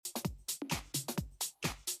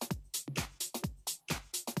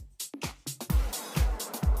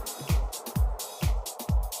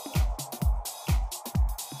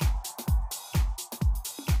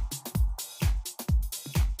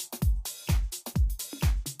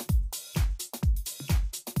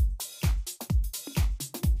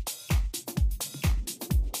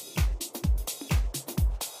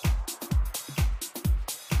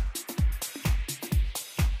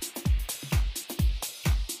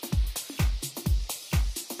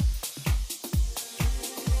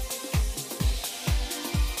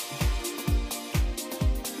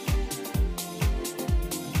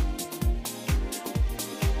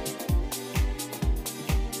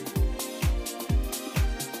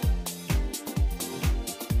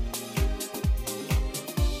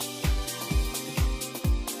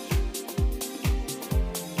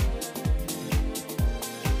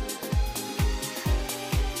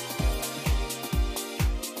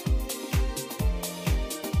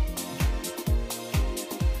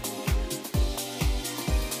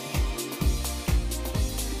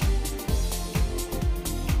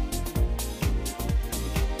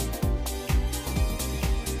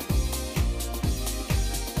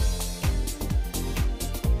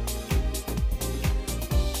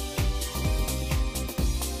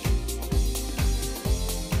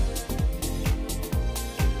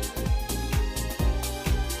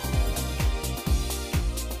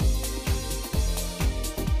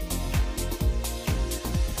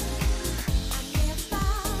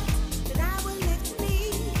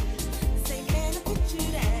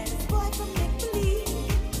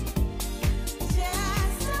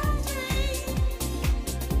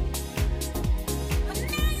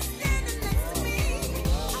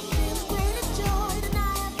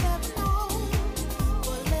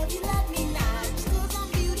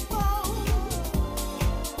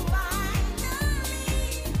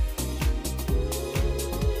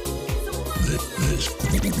This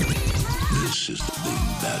is the big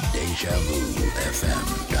bad deja vu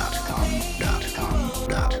FM.com.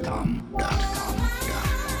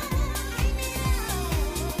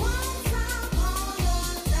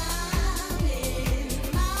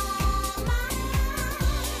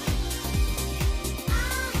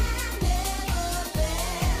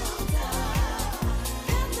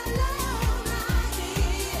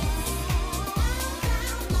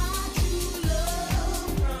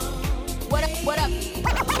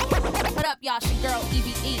 What up, y'all? It's your girl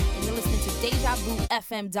EVE, and you're listening to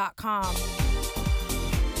DejaVuFM.com.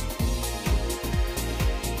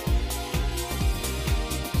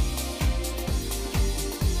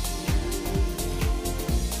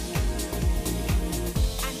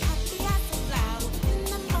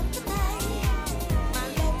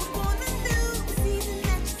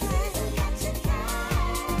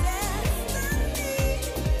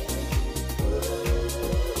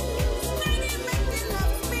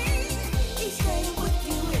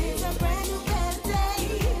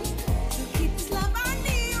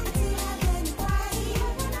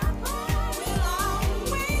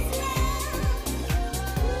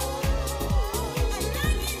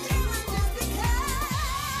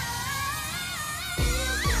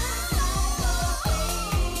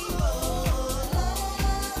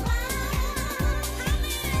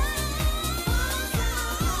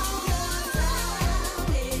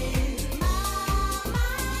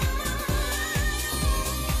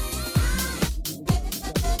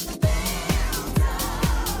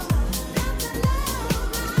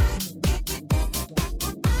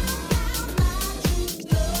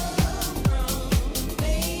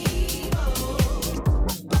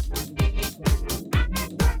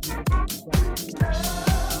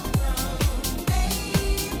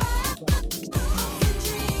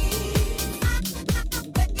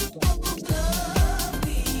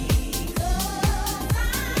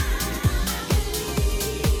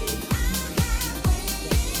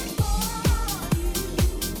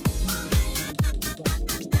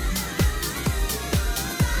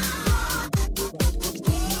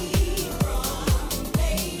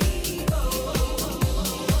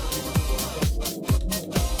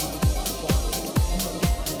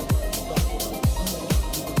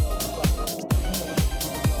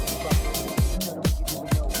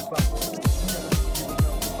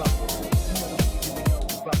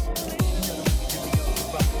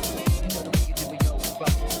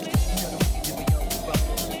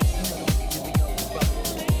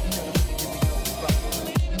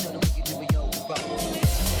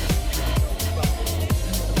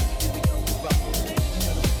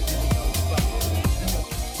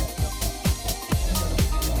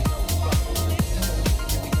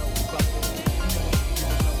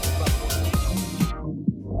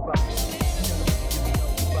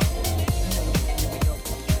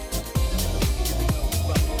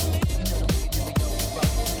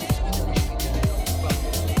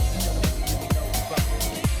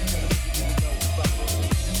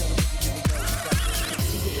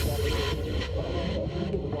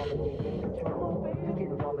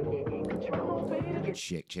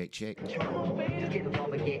 Check.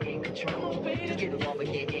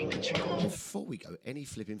 Before we go any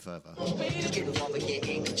flipping further, the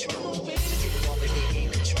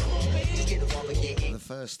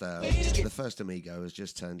first amigo has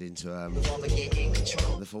just turned into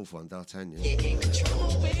the fourth one, D'Artagnan.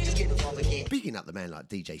 Bigging up the man like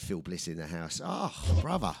DJ Phil Bliss in the house. Oh,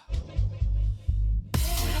 brother.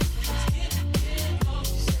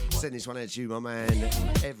 Send this one out to you, my man,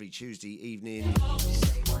 every Tuesday evening.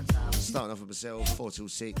 Starting off with myself, 4 till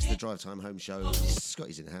 6, the Drive Time Home Show.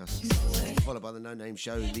 Scotty's in the house. Followed by the No Name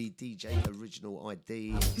Show, the DJ Original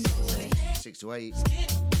ID, 6 to 8.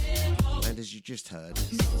 And as you just heard,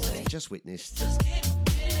 just witnessed,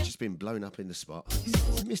 just been blown up in the spot,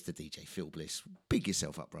 Mr. DJ Phil Bliss. Big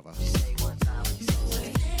yourself up, brother.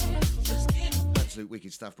 Absolute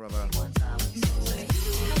wicked stuff, brother.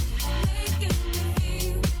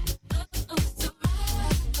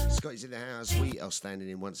 Scotty's in the house. We are standing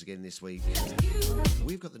in once again this week.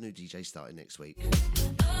 We've got the new DJ starting next week.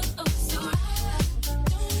 I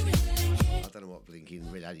don't know what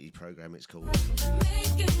blinking reality program it's called.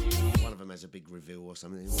 One of them has a big reveal or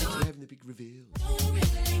something. We're having a big reveal.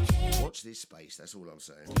 Watch this space, that's all I'm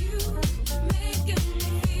saying.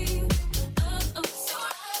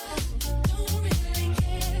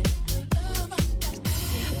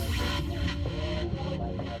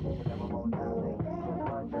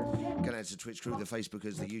 Going out to Twitch crew, the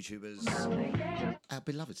Facebookers, the YouTubers, our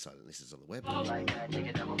beloved silent listeners on the web.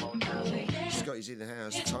 Scotty's in the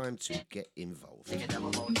house. Time to get involved.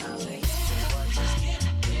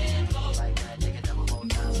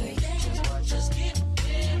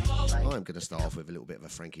 I'm going to start off with a little bit of a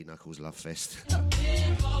Frankie Knuckles love fest.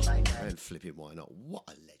 And flipping why not? What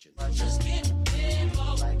a legend.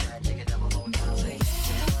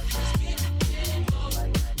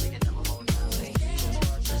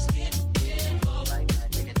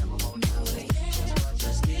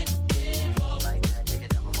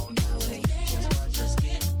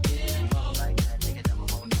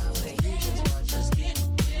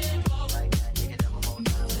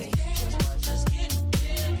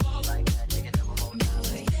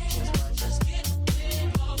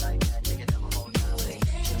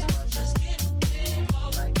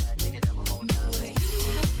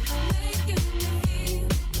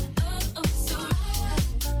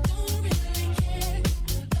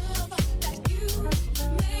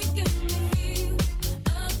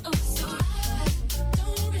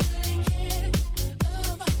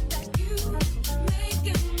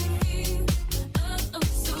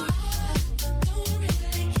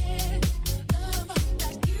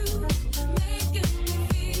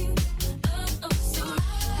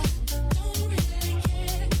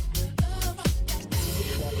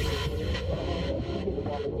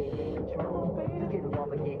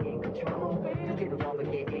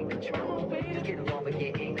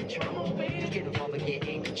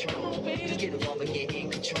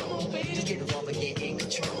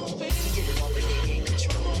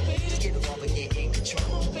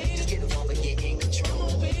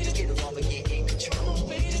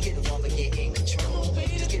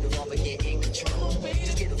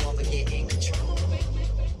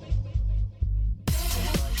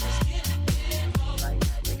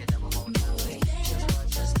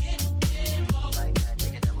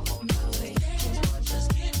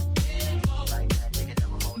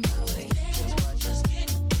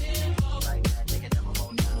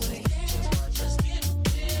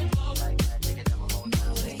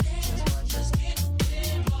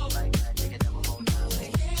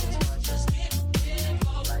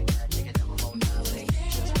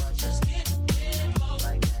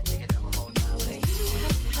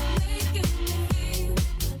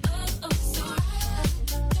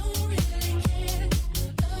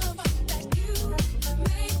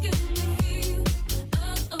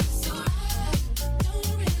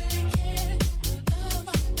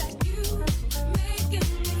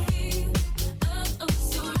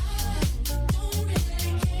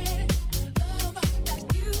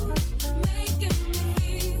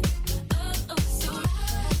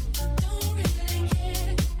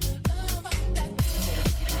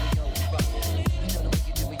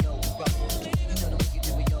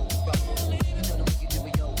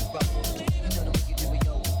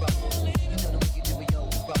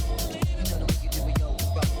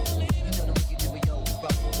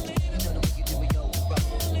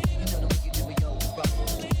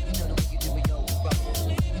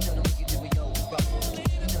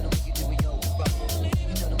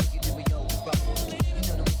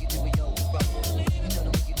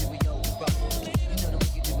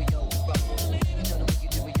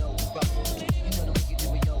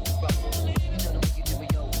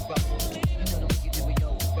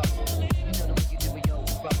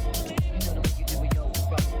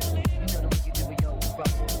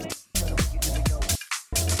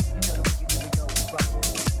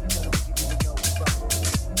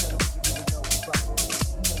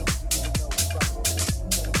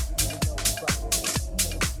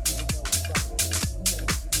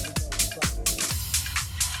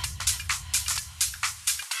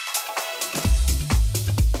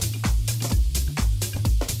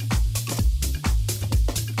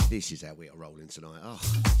 This is how we are rolling tonight. Oh,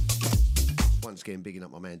 once again, bigging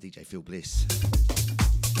up my man DJ Phil Bliss.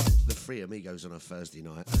 The Three Amigos on a Thursday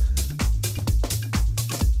night.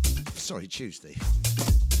 Sorry, Tuesday.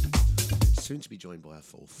 Soon to be joined by a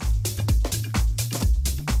fourth.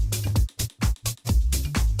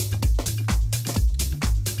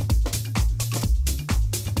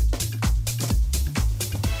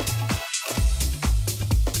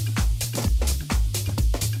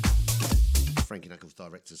 Frankie Knuckles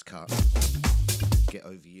director's cut. Get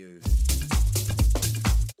Over You.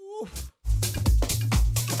 Oof.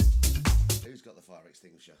 Who's got the fire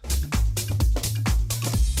extinguisher?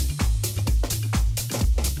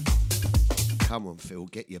 Come on, Phil,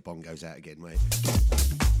 get your bongos out again, mate.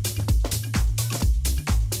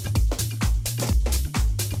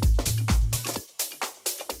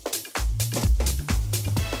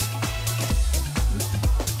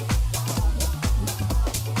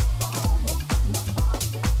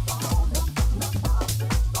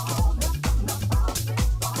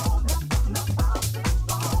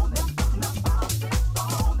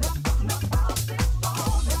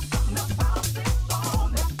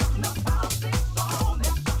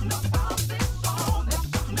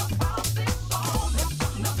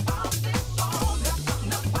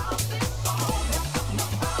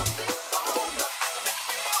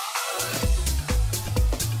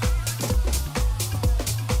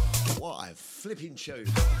 cracking tune.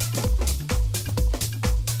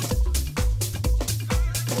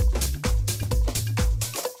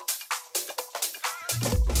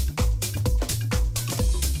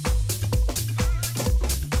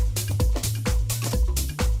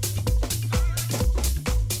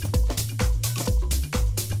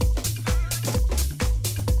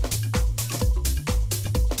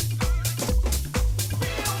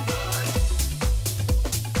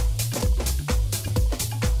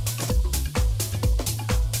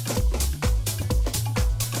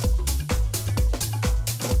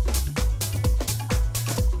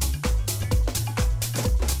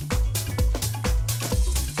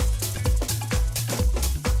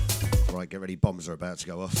 Get ready, bombs are about to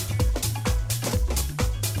go off.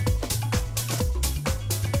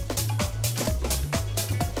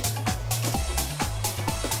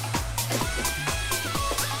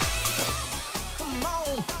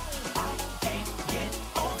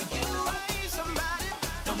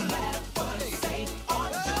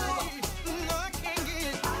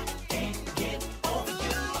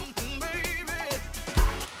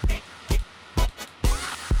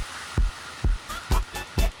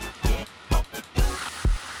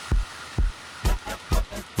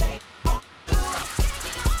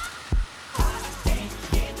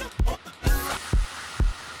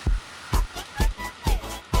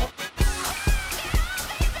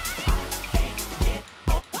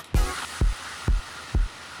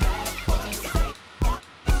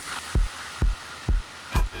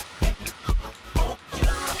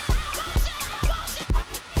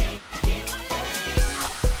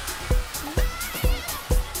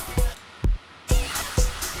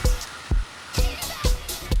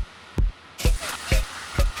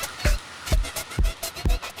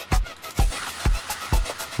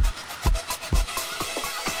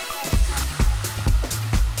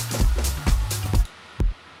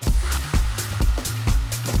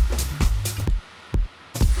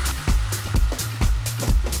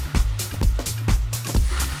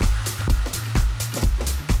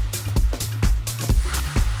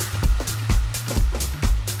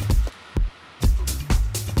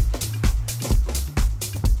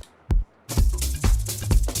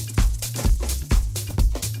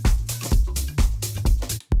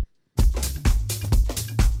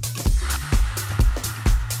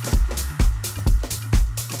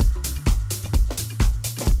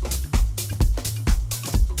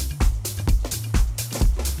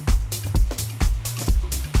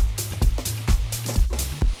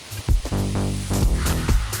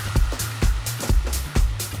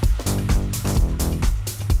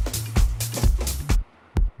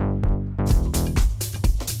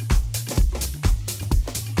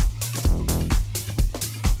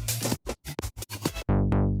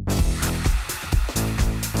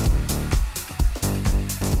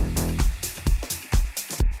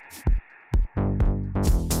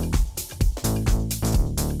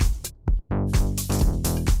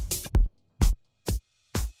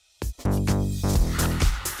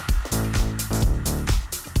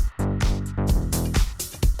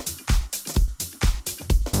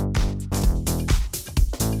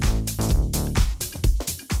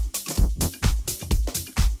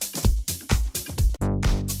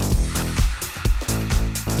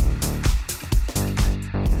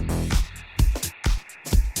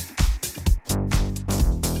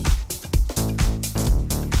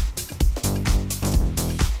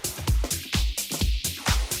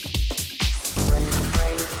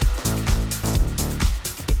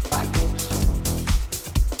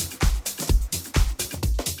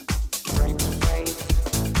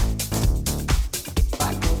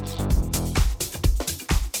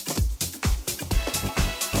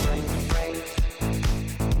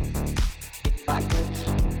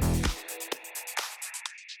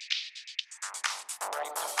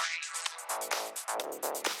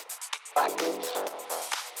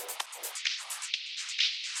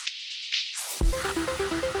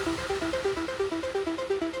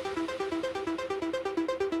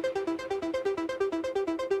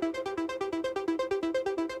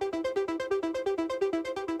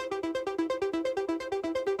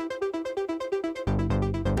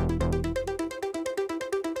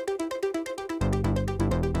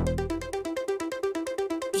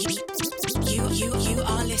 You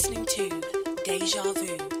are listening to Deja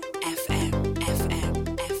Vu FM.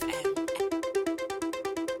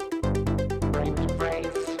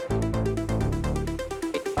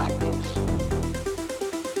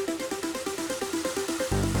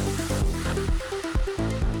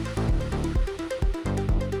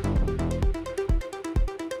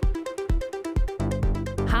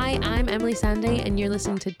 Hi, I'm EmilieSAnde, and you're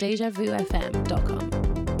listening to DejaVuFM.com.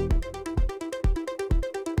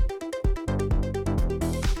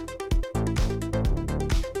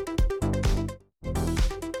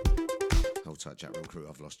 right, chat room crew,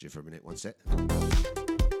 I've lost you for a minute. One sec.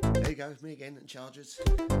 There you go, me again and Chargers.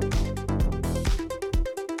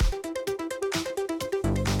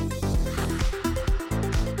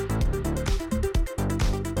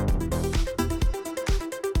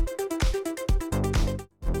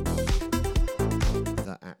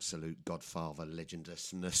 The absolute Godfather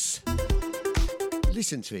legendousness.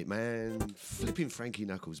 Listen to it, man. Flipping Frankie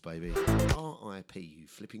Knuckles, baby. R.I.P. you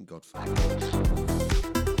flipping Godfather.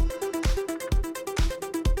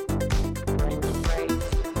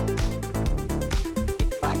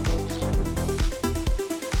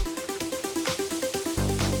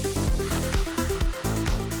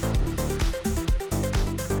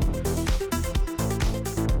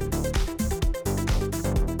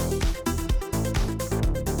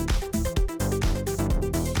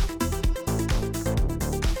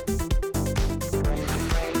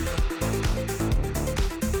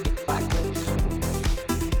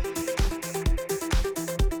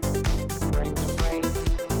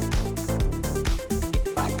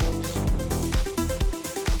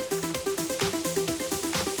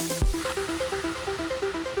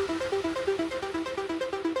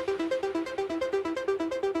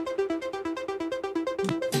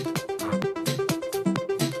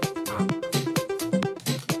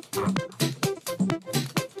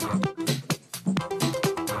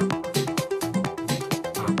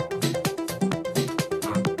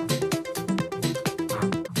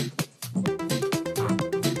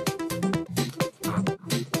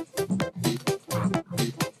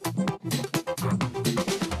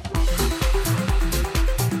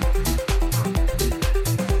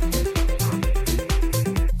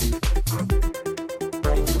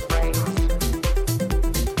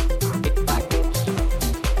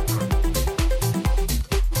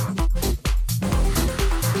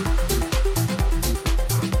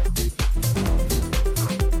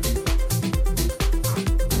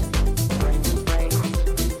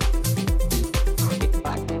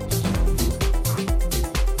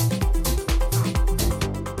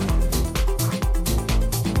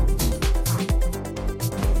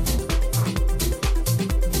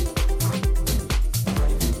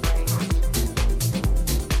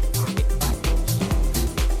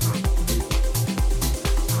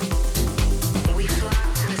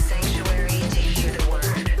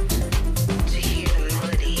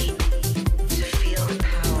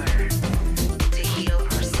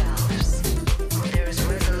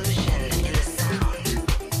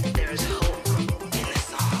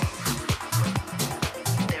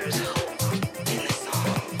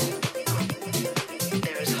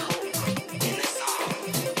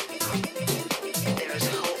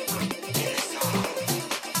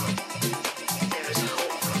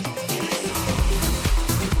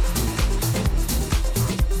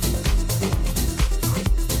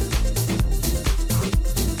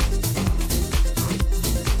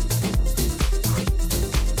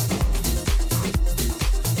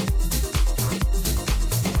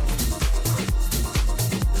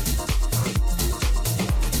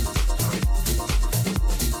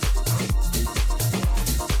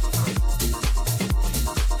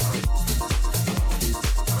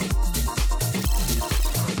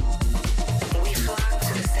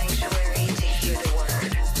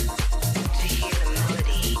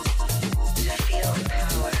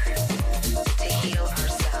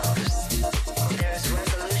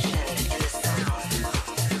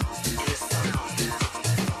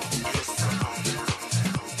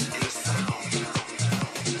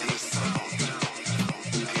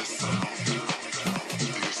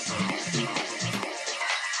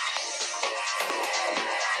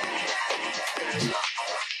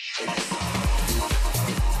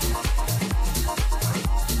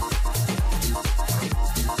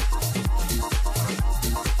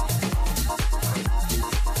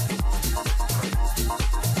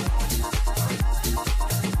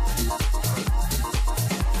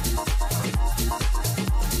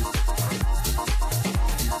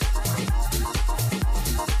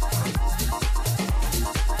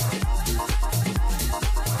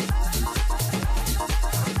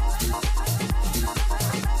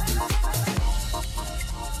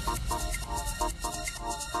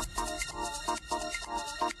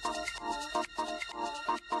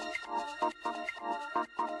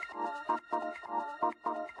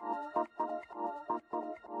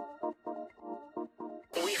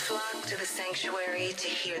 to the sanctuary to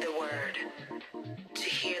hear the word, to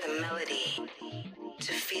hear the melody,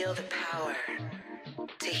 to feel the power,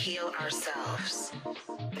 to heal ourselves.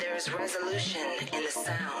 There is resolution in the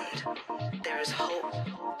sound. There is hope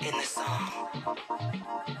in the song.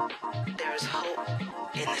 There is hope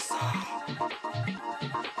in the song.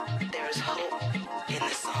 There is hope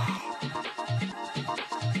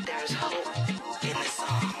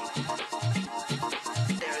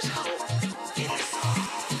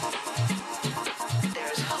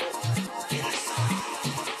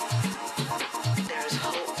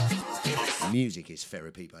Music is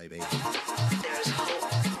therapy, baby.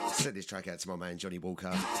 Send this track out to my man Johnny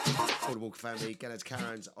Walker, all the Walker family, Gannett,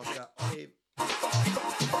 Karens, Oscar, Olive.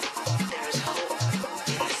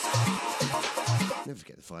 Never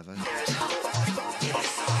forget the 5-0.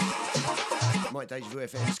 Mike Deja Vu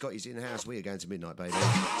FM, Scotty's in the house. We are going to midnight, baby.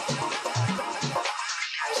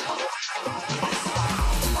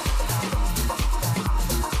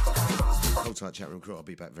 Hold tight, chat room crew. I'll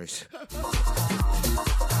be back very soon.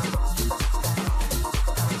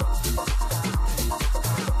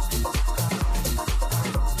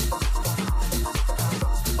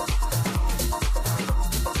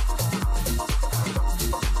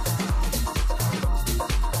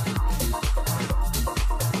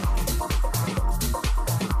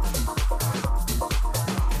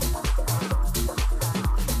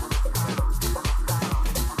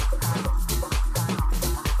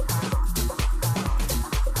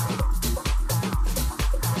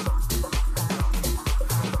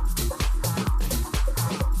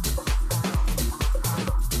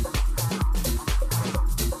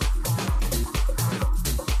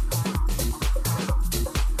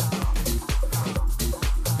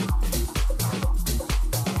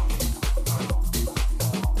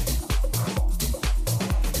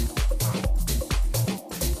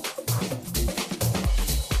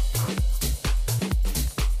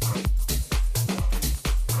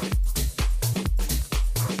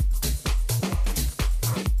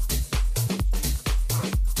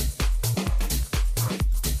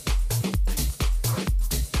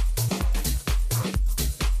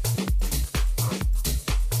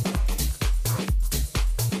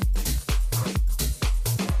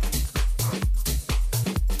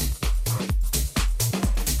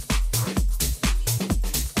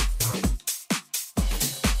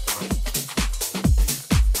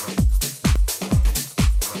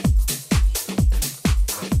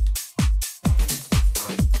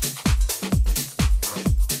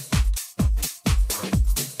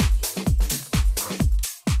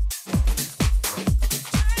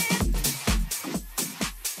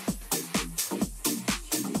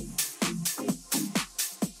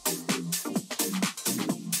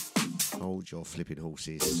 Your flipping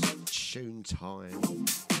horses. Tune time.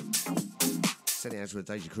 Sending out to the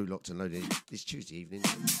Deja crew locked and loaded this Tuesday evening.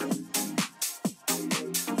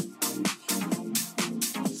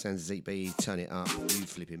 Sounds ZB, turn it up. You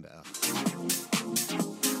flipping better.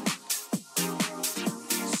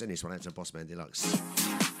 Send this one out to Bossman Deluxe.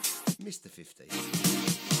 Mr. 50.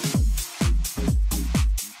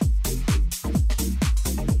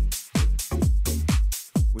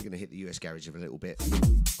 We're going to hit the US garage of a little bit.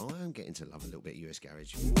 I am getting to love a little bit of US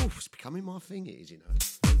garage. Oof, it's becoming my thing, it is, you know.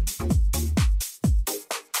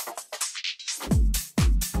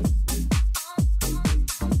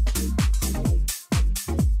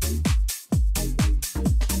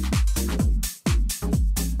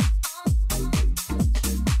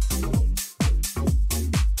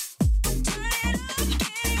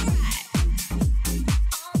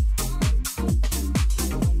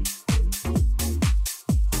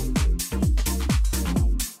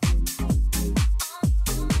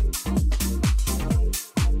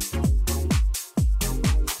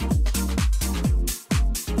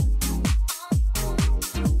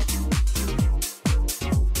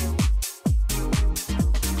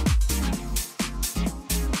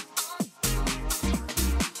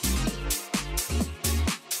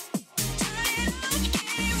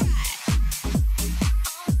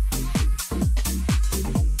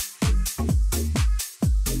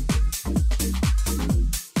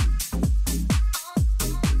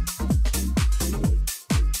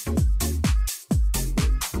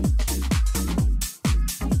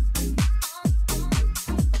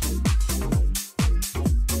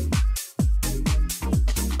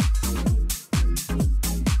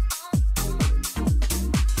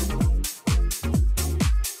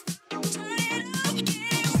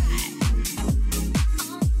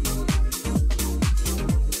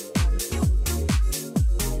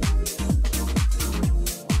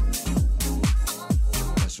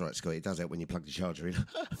 Scott, it does that when you plug the charger in.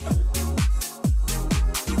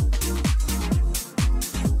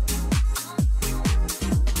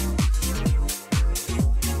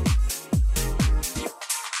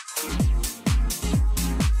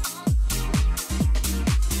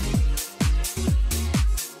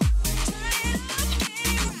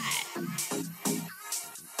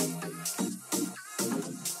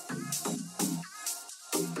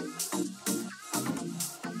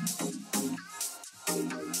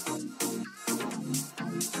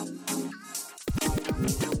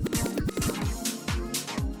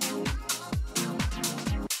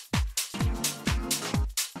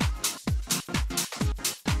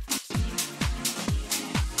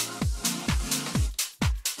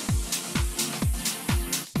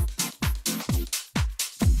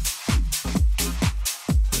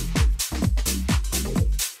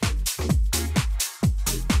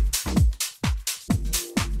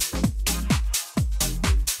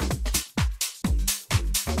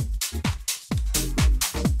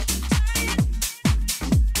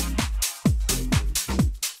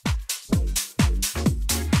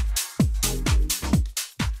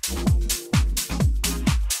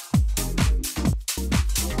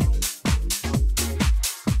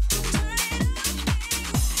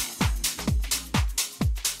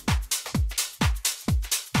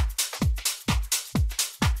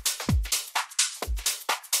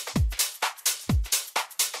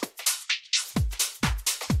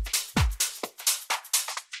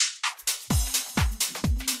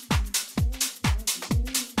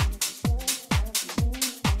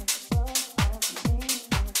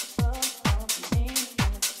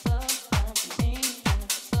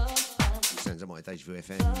 Deja Vu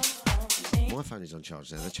FM. My phone is on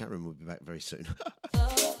charge now. The chat room will be back very soon.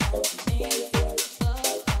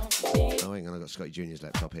 Oh, hang on, I've got Scotty Jr.'s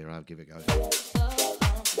laptop here. I'll give it a go.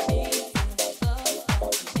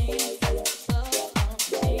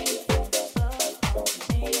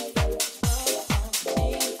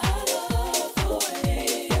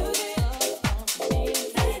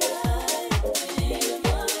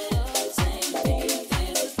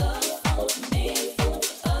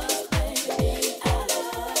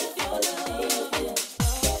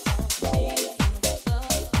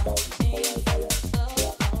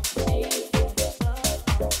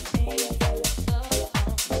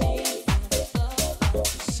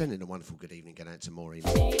 Sending a wonderful good evening going out to Maureen.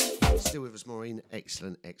 Still with us, Maureen?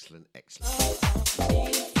 Excellent, excellent, excellent.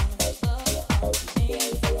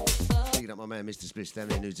 Picking up my man Mr. Splish down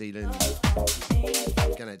there in New Zealand.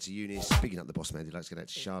 Going out to Eunice. Picking up the boss man who likes going out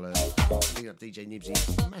to Charlotte. Picking up DJ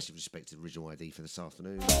Nibsy. Massive respect to the original ID for this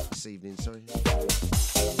evening, sorry.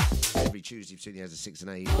 Every Tuesday between the hours of 6 and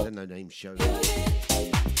 8, the No Name Show.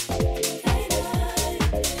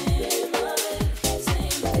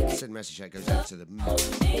 Send a message that goes out to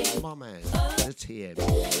my man, the TM.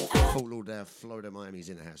 Fort Lauderdale, Florida, Miami's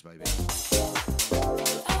in the house, baby.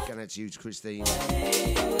 Going out to you, to Christine.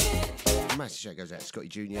 Massive shout goes out to Scotty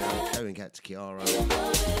Jr. Going out to Kiara.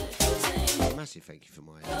 Massive thank you for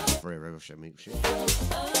my Ferrero Rocher milkshake.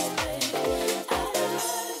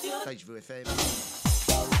 Deja Vu FM.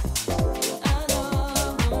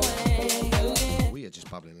 We are just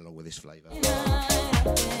bubbling along with this flavour.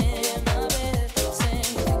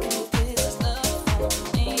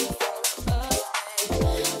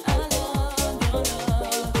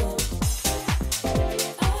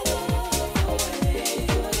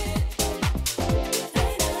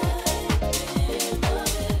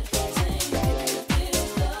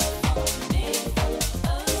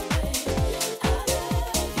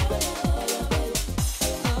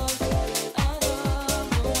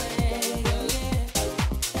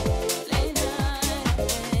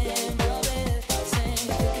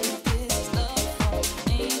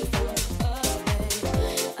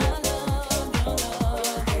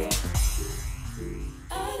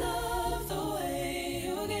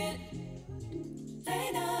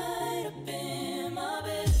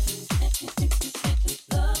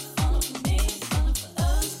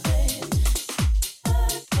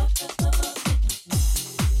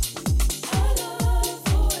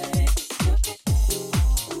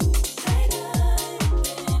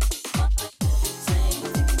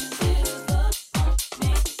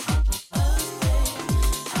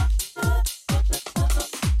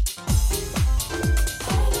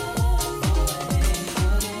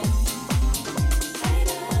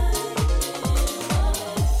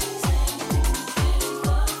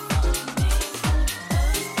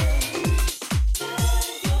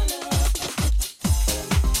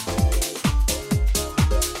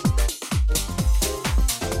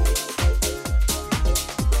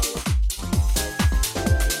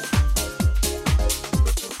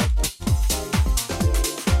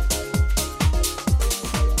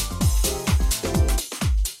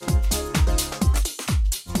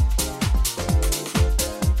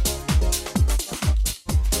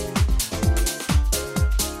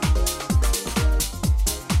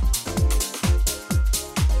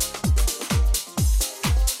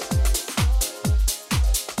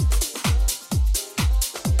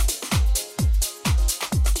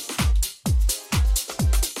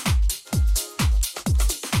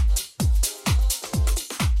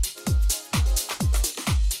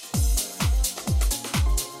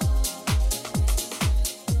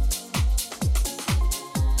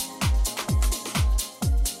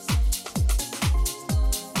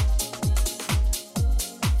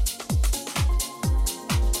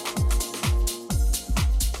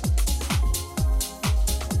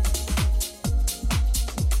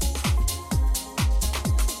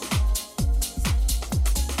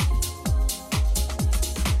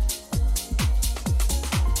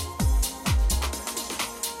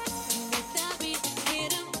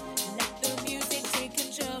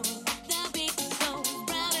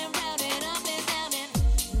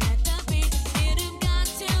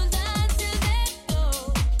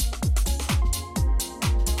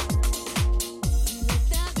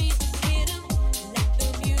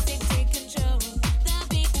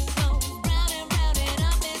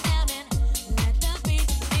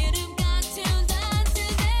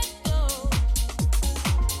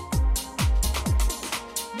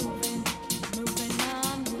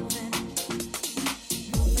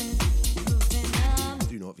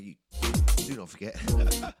 forget.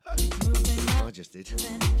 I just did.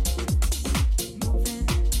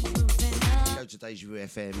 Go go to Deja Vu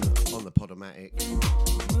FM on the Podomatic,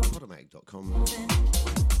 podomatic.com.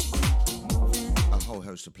 A whole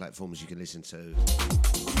host of platforms you can listen to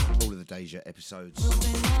all of the Deja episodes.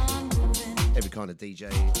 Every kind of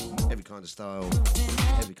DJ, every kind of style,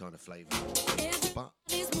 every kind of flavour. But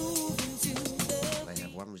they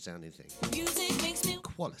have one resounding thing: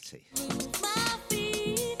 quality.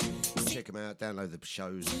 Check them out, download the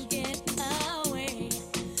shows.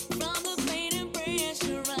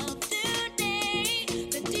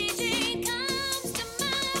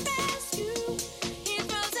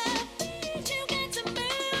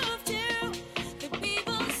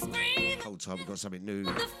 Hold tight, we've got something new.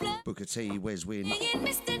 Booker T, Wes Win.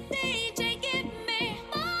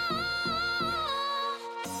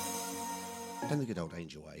 And the good old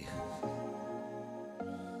Angel A.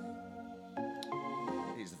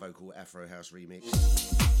 Here's the vocal Afro House remix.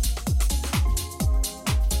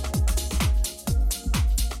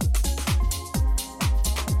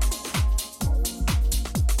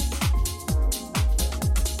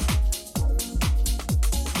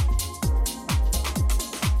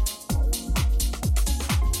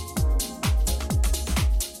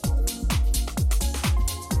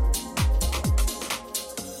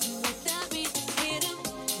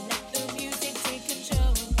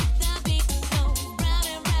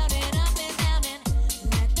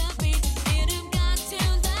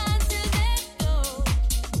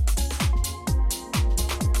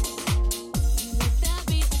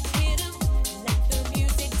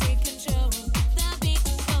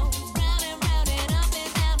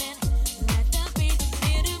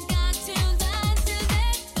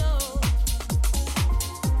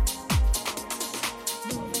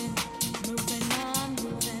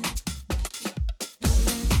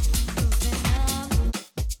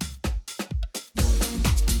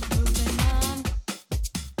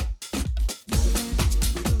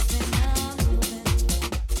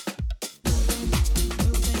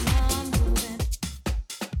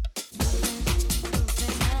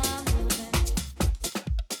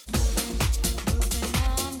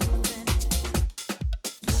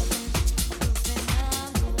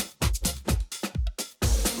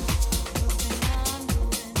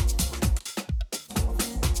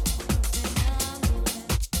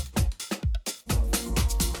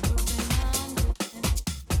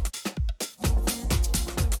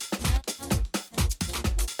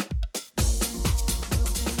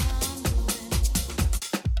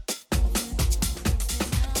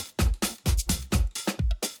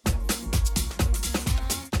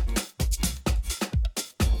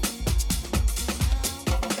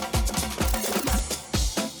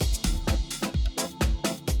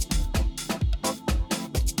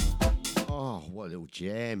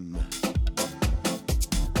 Gem.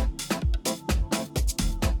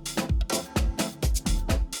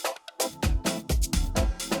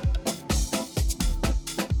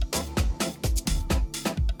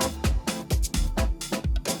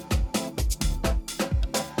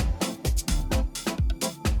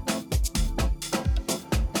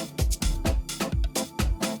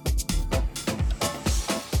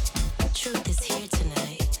 Truth is here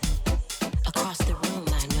tonight. Across the room,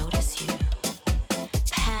 I notice you.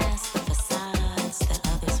 Past the facades that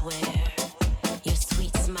others wear. Your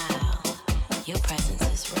sweet smile, your presence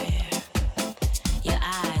is rare. Your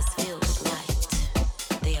eyes filled with light,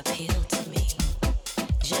 they appeal to me.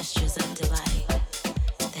 Gestures of delight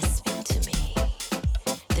that speak to me.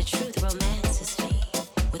 The truth romances me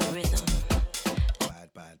with rhythm.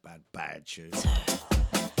 Bad tune.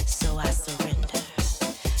 So I surrender.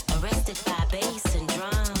 Arrested by bass and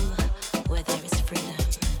drum, where there is freedom.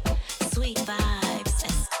 Sweet vibes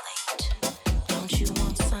escalate. Don't you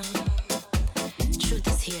want some? Truth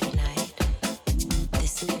is here tonight.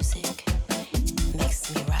 This music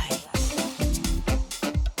makes me right.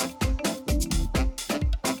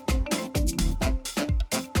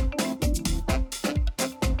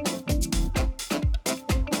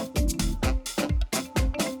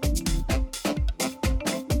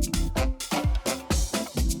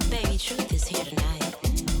 Baby, truth is here tonight.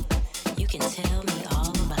 You can tell me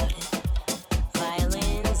all about it.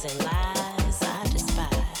 Violins and lies I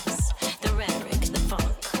despise. The rhetoric, the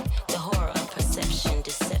funk, the horror of perception,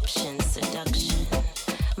 deception, seduction.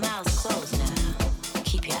 Mouths closed now.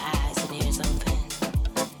 Keep your eyes and ears open.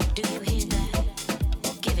 Do you hear that?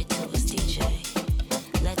 Give it to us, DJ.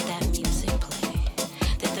 Let that music play.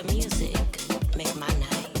 Let the music make my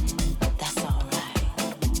night. That's alright.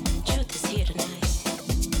 Truth is here tonight.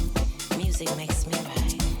 Music makes me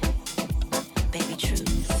right. Baby, truth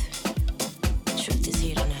is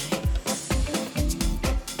here tonight.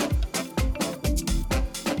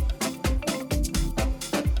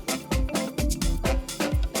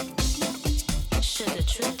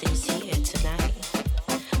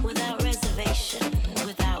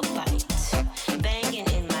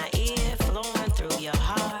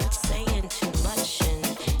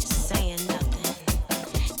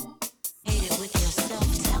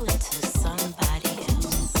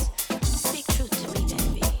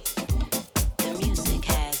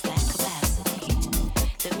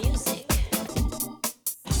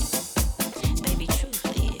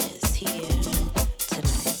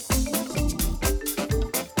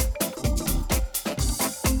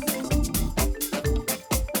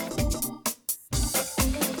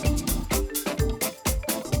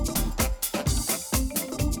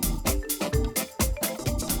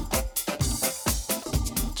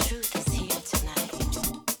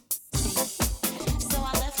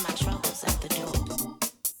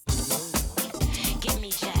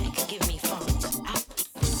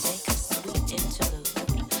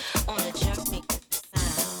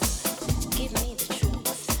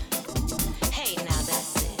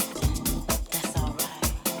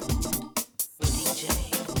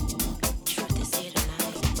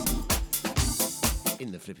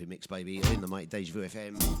 flipping mix, baby, in the mighty Deja Vu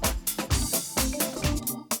FM.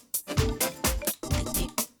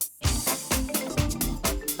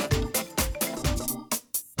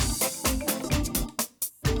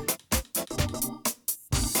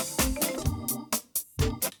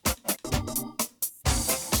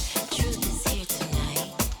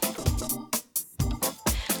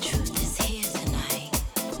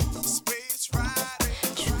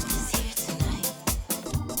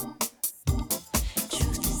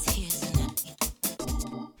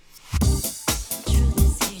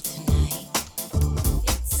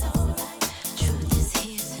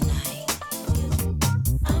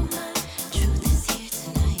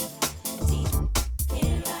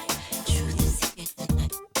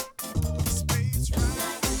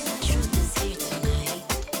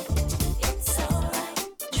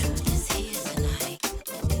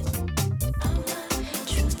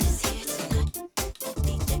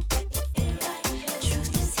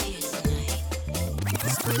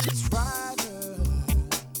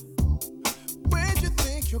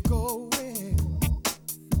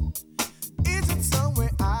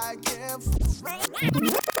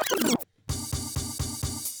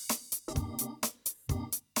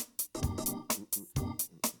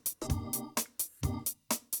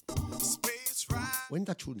 When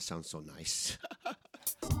that tune sounds so nice.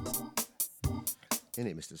 Isn't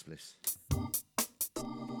it, Mr. Spliffs?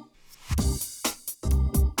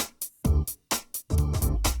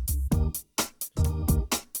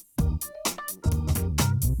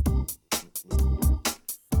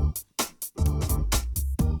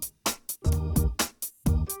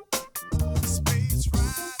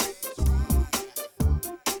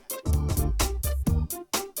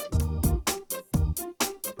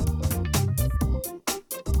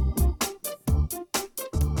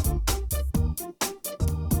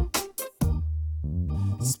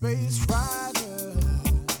 Space rider,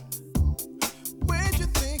 where do you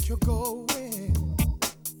think you're going?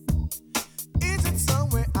 Is it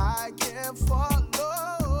somewhere I can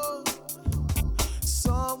follow?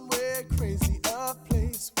 Somewhere crazy, a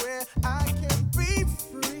place where I can be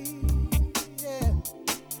free. Yeah,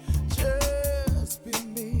 just be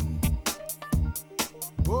me.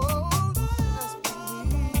 Oh, just be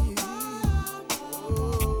me.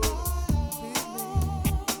 Oh, be me.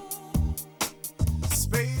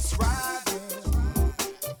 Space rider,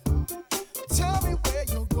 tell me where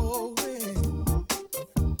you're going.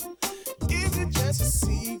 Is it just a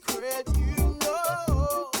secret you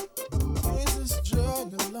know? Is this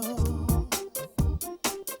journey long?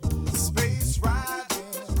 Space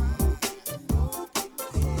rider,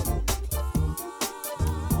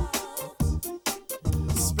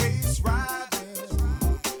 space rider.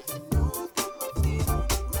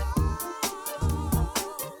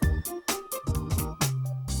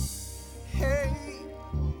 Hey,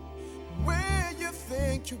 where you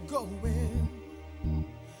think you're going?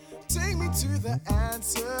 Take me to the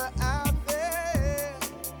answer out there.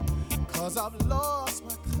 'Cause I've lost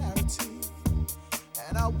my clarity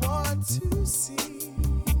and I want to see.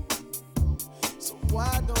 So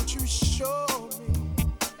why don't you show me?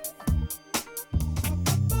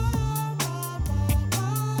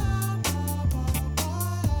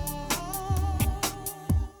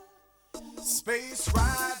 Space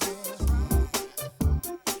riding,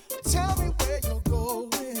 tell me where you're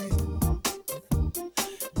going.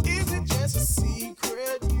 Is it just a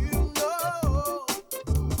secret you know?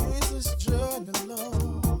 Is this journey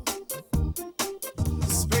long?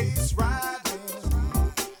 Space riding,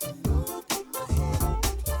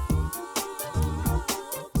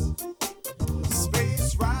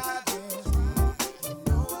 space riding.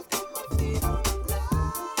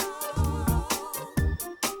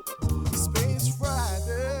 Space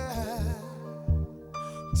rider,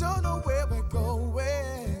 don't know where we're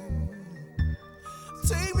going.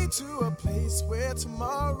 Take me to a place where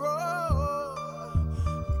tomorrow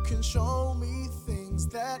you can show me things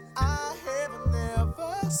that I have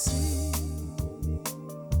never seen,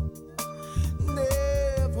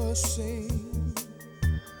 never seen.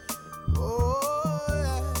 Oh,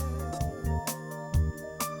 yeah.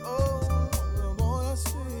 Oh, I wanna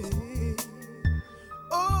see.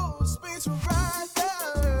 Oh, space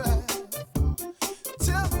rider,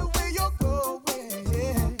 tell me where you're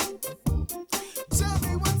going. Tell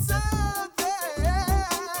me what's out there.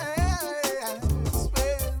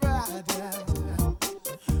 Space rider,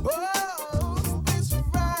 oh, space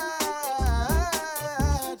rider.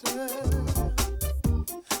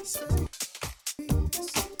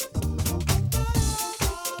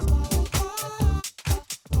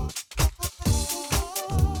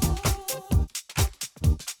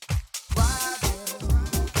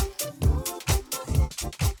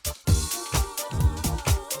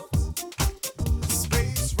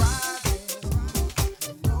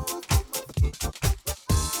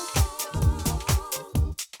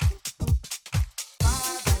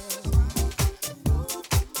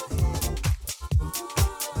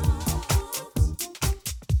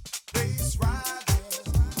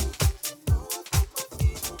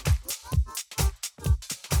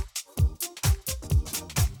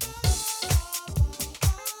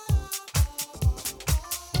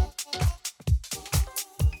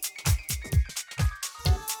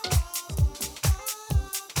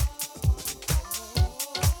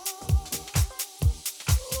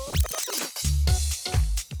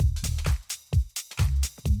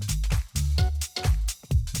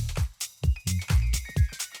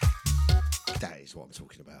 what I'm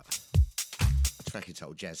talking about. Track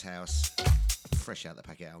entitled Jazz House, fresh out the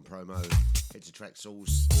packet out on promo. Head to Track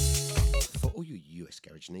Source for all your US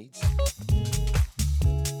garage needs.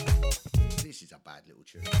 This is a bad little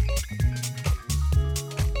tune.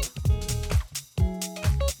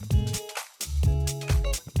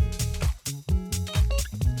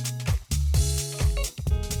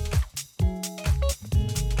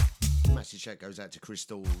 Massive shout goes out to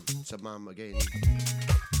Crystal, to Mum again.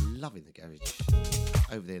 Loving the garage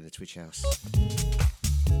over there in the Twitch house.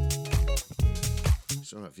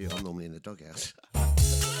 It's alright for you, I'm normally in the doghouse.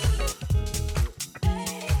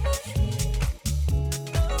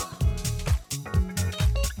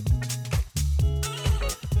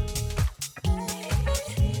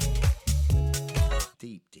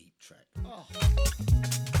 Deep, deep track. Oh.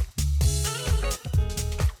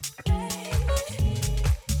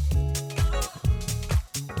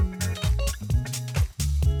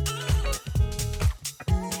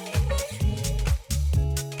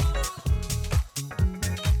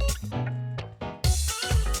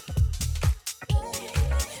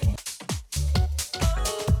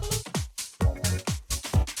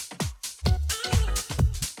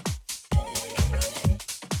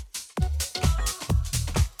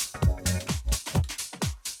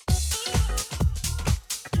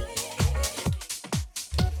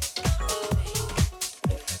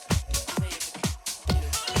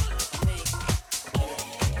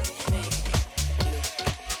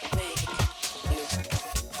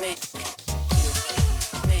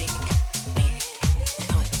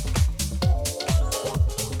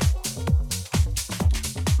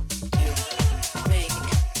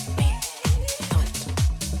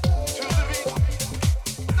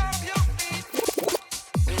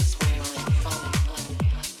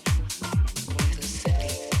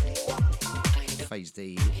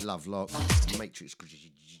 Love Lock, Matrix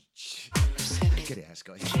G. Get it out,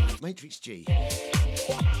 Scotty. Matrix G.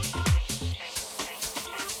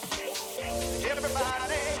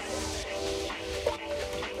 Everybody.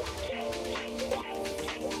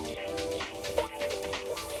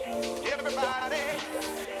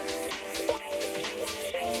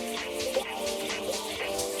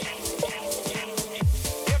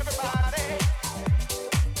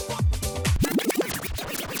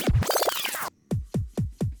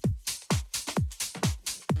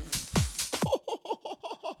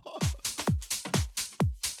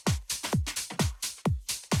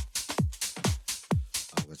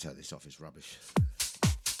 Take this off, it's rubbish.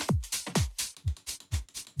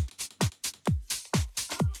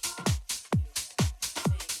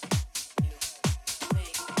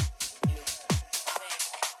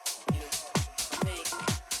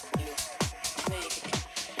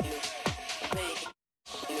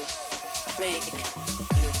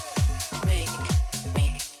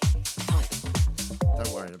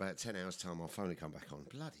 Don't worry, in about 10 hours time I'll finally come back on.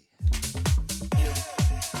 Bloody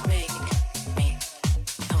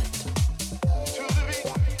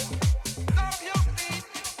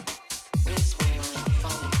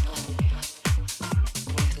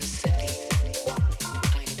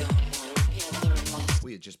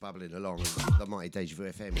just bubbling along. The mighty Deja Vu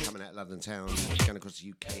FM coming out of London town, going across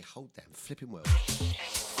the UK. Hold damn flipping world.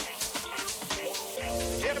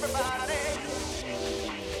 Everybody.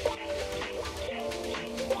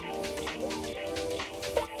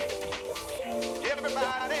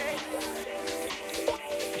 Everybody.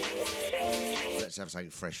 Let's have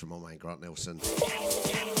something fresh from my man Grant Nelson.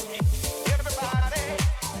 Everybody.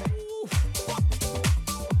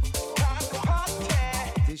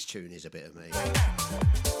 This tune is a bit of me.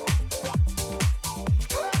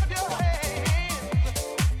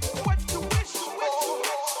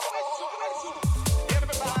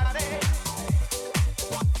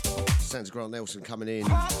 Sounds Grant Nelson coming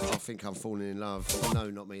in. I think I'm falling in love. No,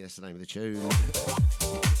 not me, that's the name of the tune.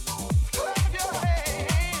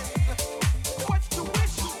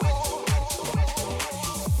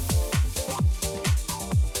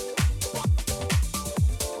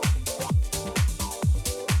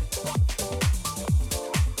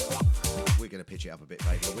 We're going to pitch it up a bit,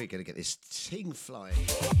 baby. We're going to get this ting flying.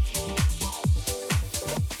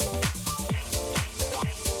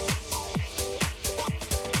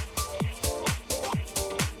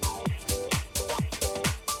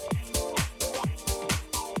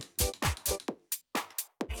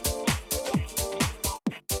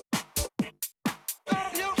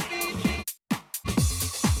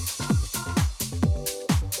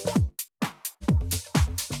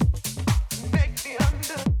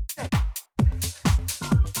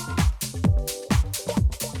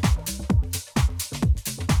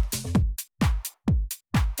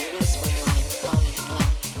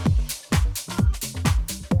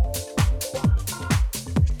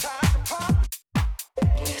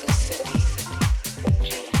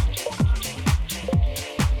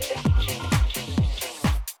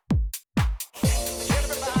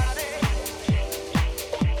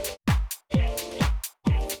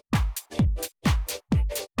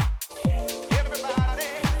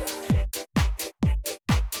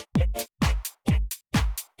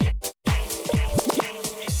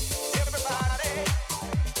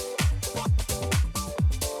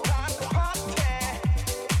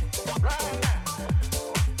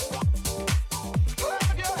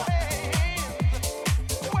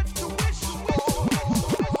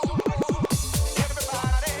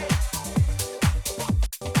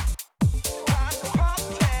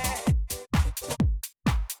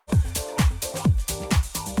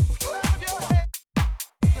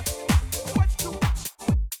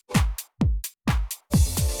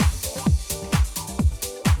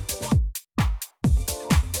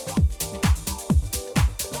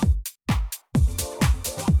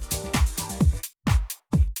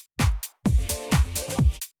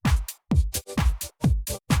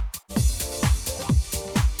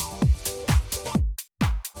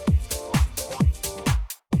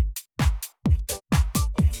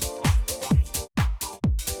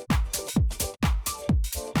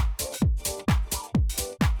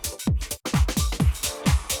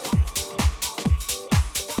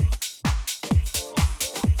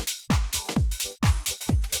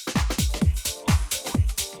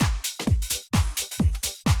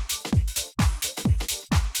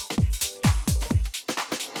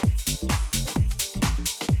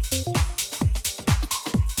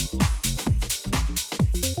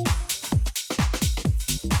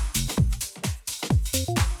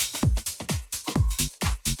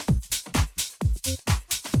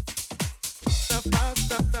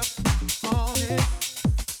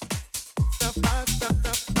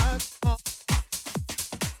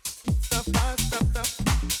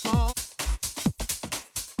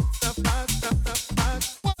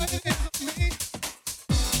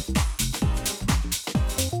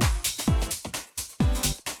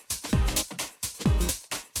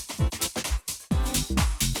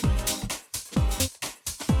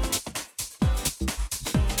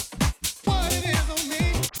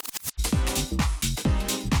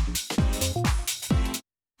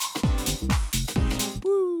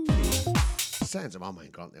 my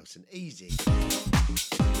man Grant Nelson. Easy.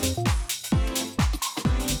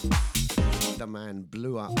 The man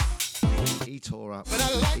blew up. He tore up.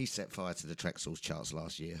 He set fire to the Track Source charts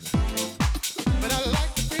last year. But I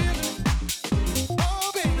like the feeling.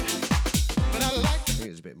 Oh, baby. But I like I think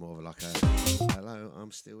it was a bit more of like a, hello,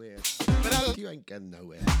 I'm still here. You ain't going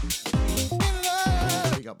nowhere.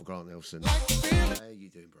 Big up Grant Nelson. How you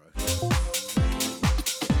doing, bro?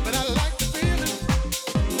 But I like the feeling.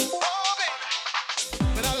 Oh, baby.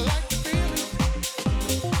 But I like the feeling.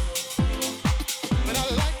 But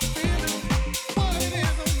I like the feeling. What it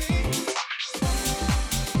is on me.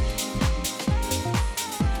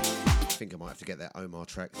 I think I might have to get that Omar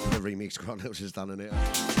track, the remix Grant Nelson's done on it.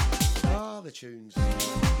 Ah, the tunes.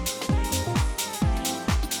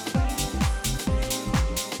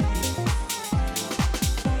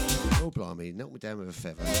 Oh, blimey, knock me down with a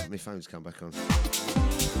feather. My phone's come back on. And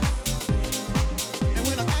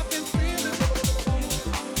when I've been feeling,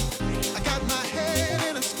 I got my head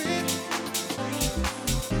in a spin.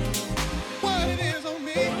 What it is on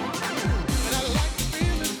me. But I like the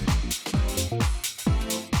feeling.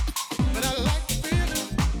 But I like the feeling.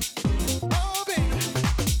 Oh, baby.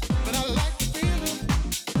 But I like the feeling.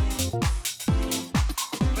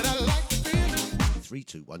 But I like the feeling. 3,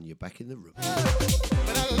 2, 1, you're back in the room. But I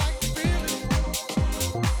like the feeling.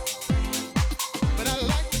 But I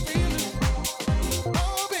like the feeling.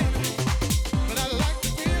 Oh, baby. But I like the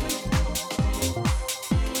feeling.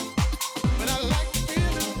 But I like the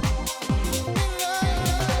feeling.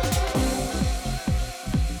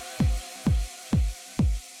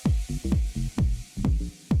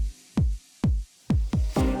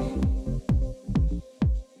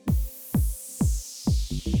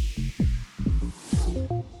 In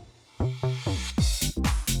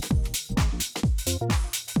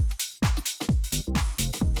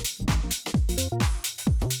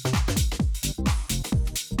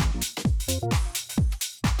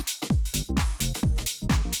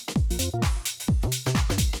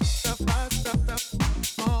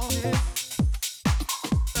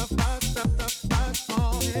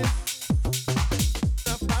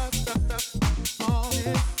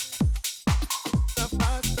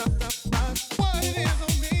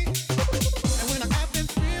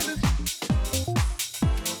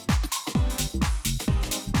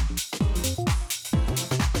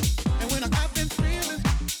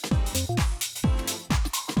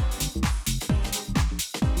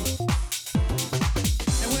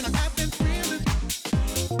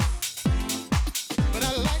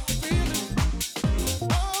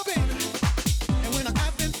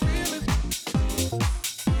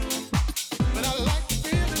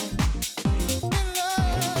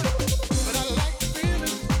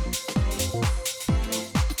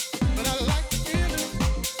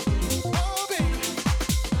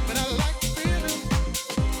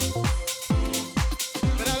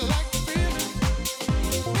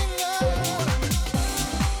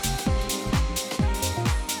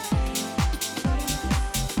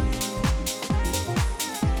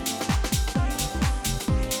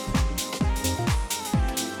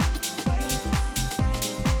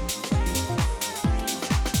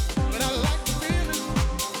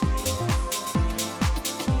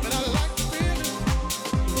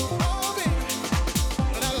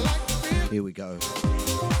Here we go.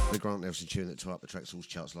 The Grant Nelson tune that tore up the Track Source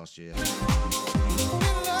charts last year.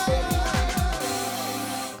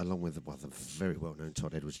 Along with the very well-known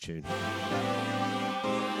Todd Edwards tune.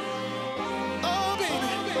 oh, baby.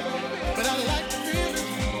 But I like the feeling.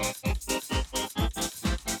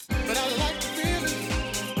 But I like the feeling.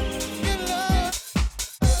 In love.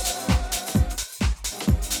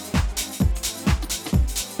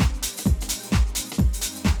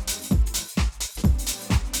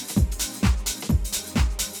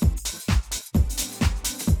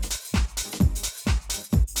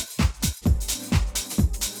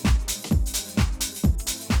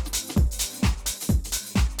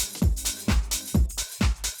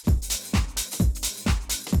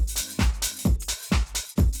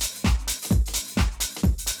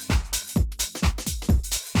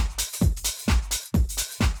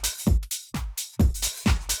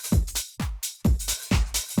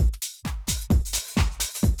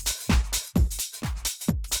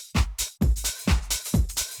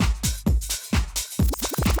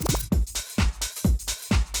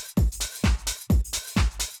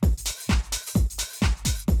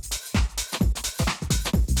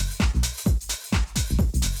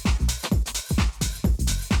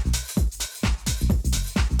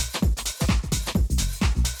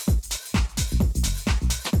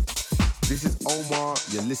 Omar,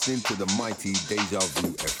 you're listening to the mighty Deja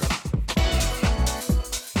Vu FM.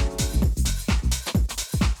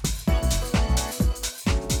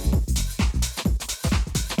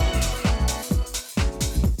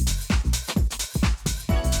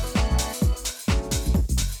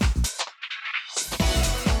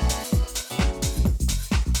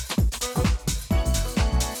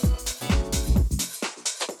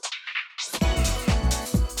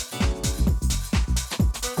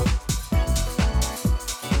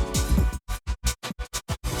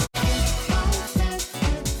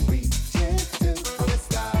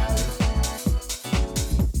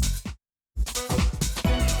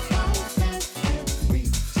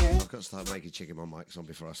 start making chicken my mic's on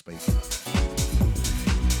before I speak.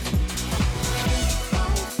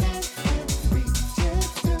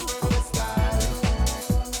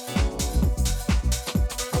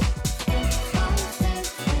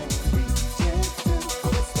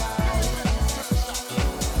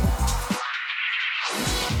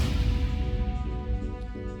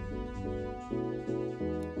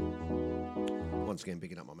 Once again,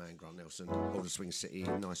 bigging up my man Grant Nelson, Older Swing City,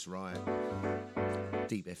 Nice Riot,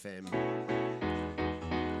 Deep FM,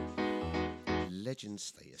 Legend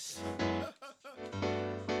Status.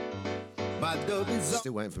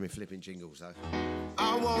 Still waiting for me flipping jingles though.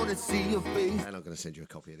 I wanna see your face. And I'm going to send you a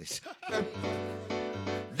copy of this.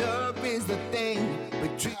 Love is the thing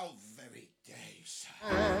between How very days.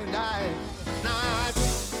 and I.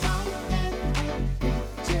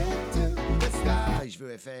 Deja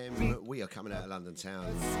FM, we are coming out of London town.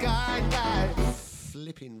 Skydive,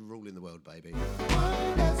 Flipping ruling the world, baby.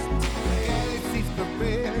 galaxies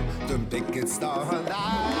prepare, the biggest star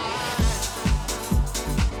alive.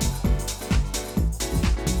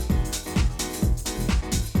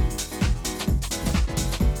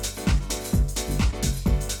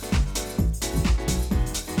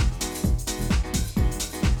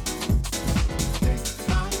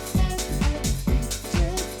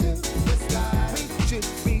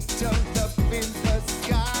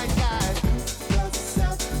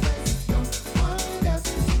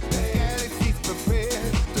 Galaxies prepare,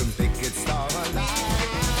 the biggest star alive.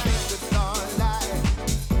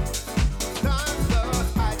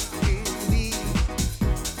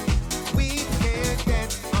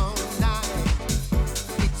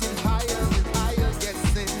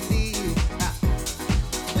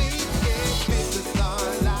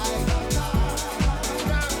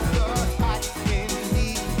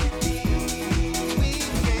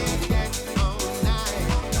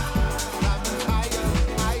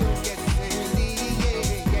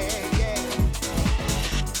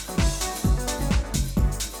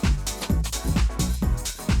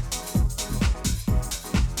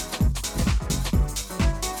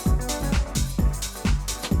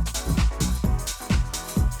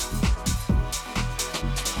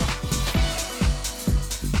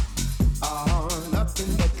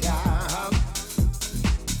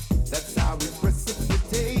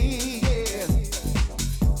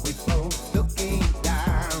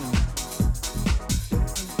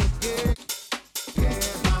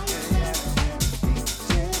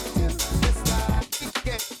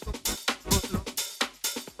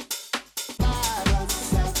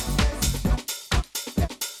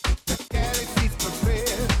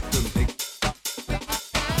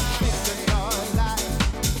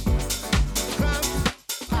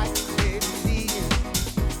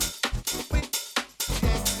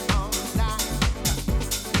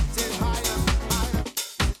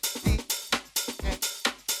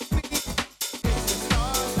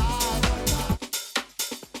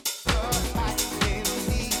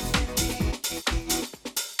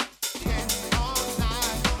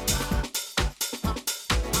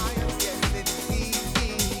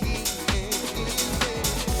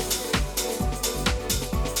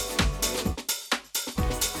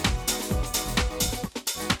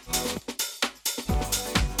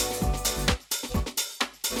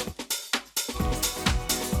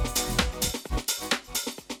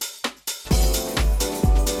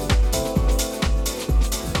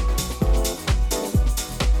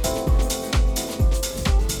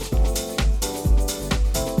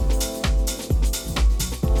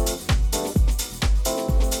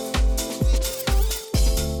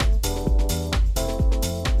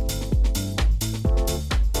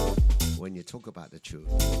 talk about the truth,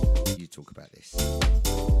 you talk about this.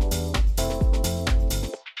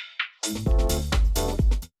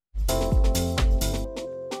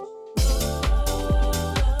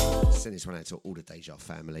 Send this one out to all the Deja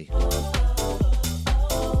family.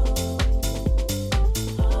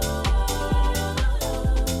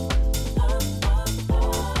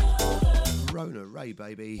 Rona Ray,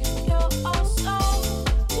 baby. You're all so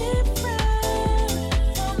different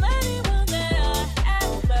from anyone that I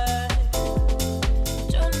ever.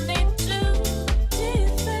 Don't need to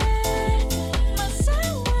defend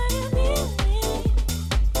myself when you need me.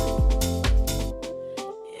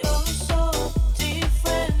 You're so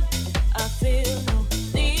different. I feel no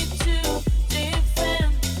need to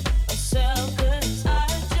defend myself 'cause I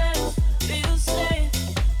just feel safe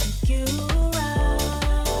with you around.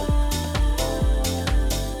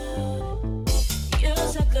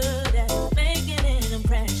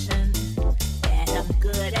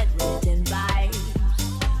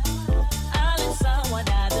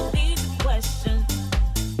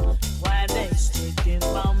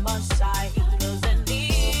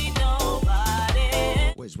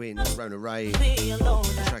 Rona Ray.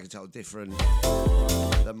 Track entitled Different.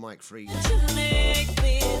 The Mike Freak.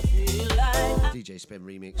 DJ Spen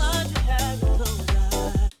remix.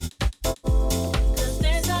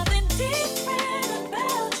 There's nothing different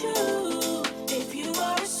about you. If you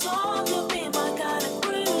are a song, you'll be my kind of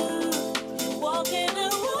groove. You walk in a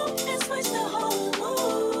room and switch the whole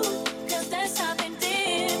mood. 'Cause there's something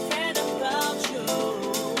different about you.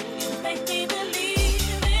 You make me believe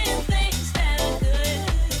in things that are good.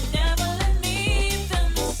 You never let me feel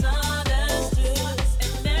misunderstood.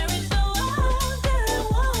 And there is no other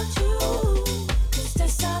want you. 'Cause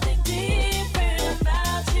there's something different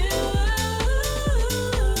about you.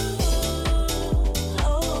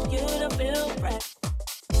 Oh, you don't feel right.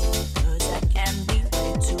 'Cause I can be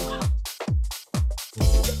way too hot.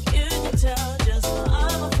 You can tell just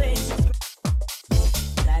by my face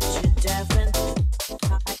that you're different.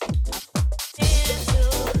 Into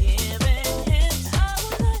giving his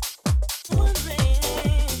whole wondering.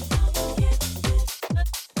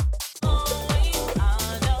 Only I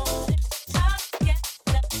know I get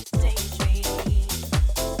that daydream.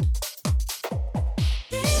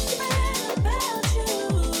 Different about you.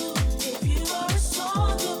 If you are a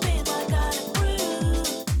song, you'll be my kind of groove.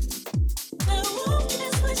 The room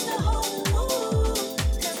is switch the whole mood.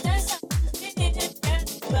 'Cause there's something different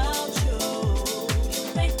about you. You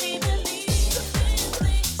make me believe in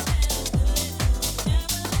things that are good.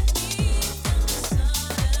 Never let me feel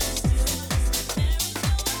misunderstood. There is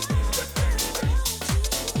no other about you.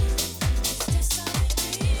 There's something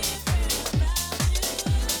different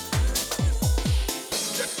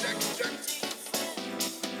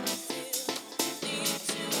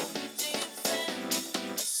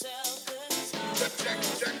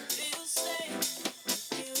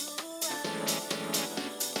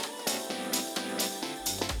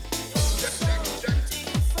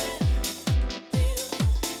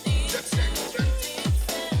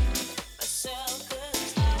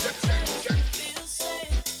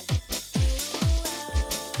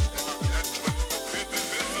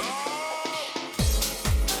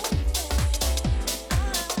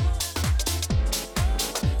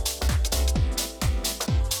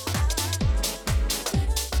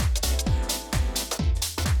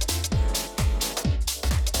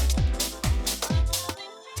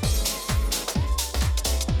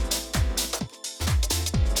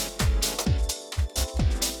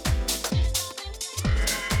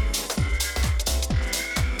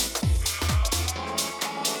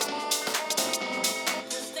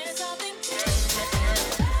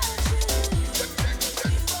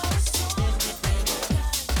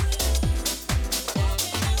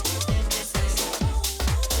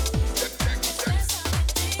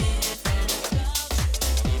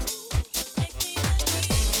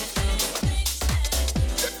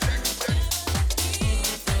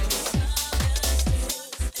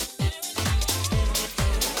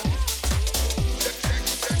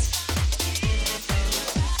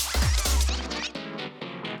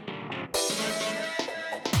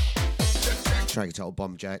Track entitled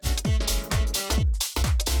Bomb Jack.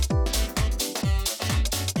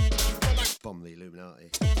 Bomb the Illuminati.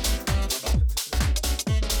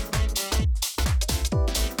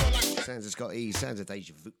 Sounds of Scotte, sounds of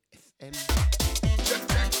Deja Vu FM.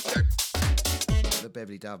 The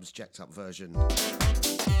Beverly Dubs jacked up version.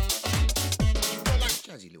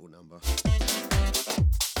 Jazzy little number.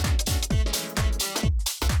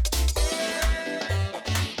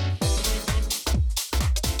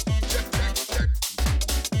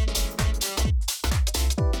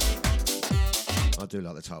 I do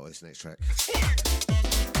like the title of this next track.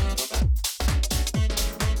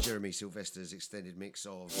 Jeremy Sylvester's extended mix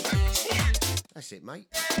of That's It, Mate.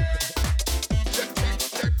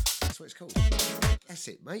 That's what it's called. That's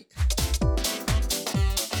It, Mate.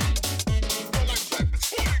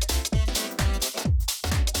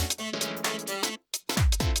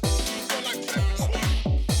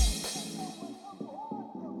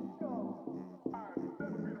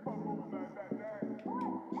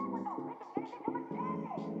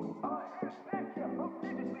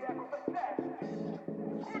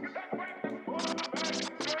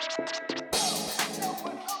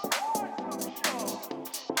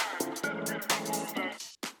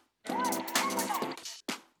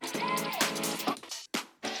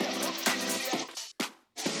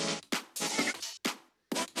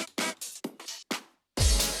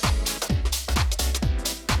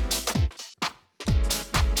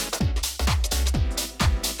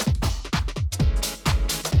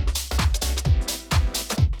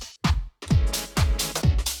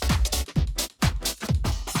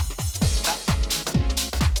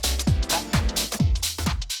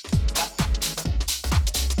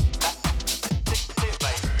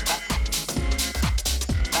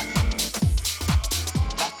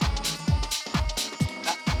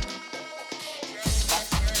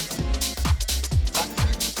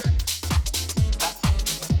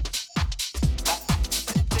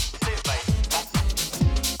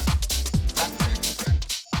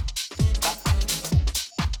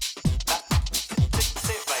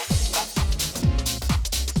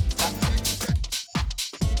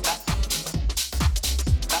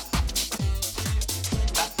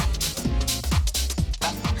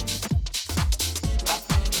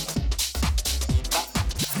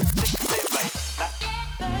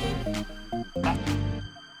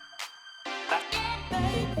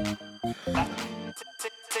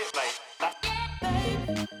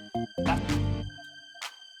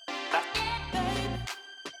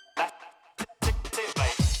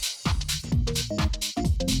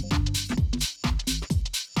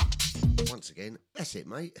 That's it,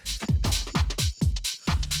 mate.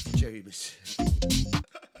 Jerry Miss.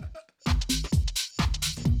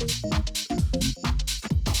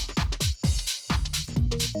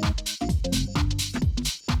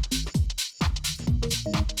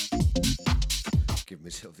 Give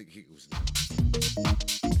myself the giggles now.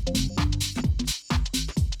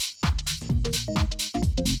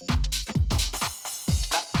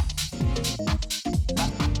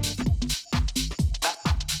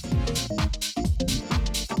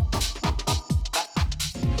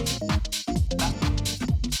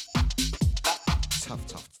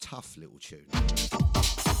 Tough little tune.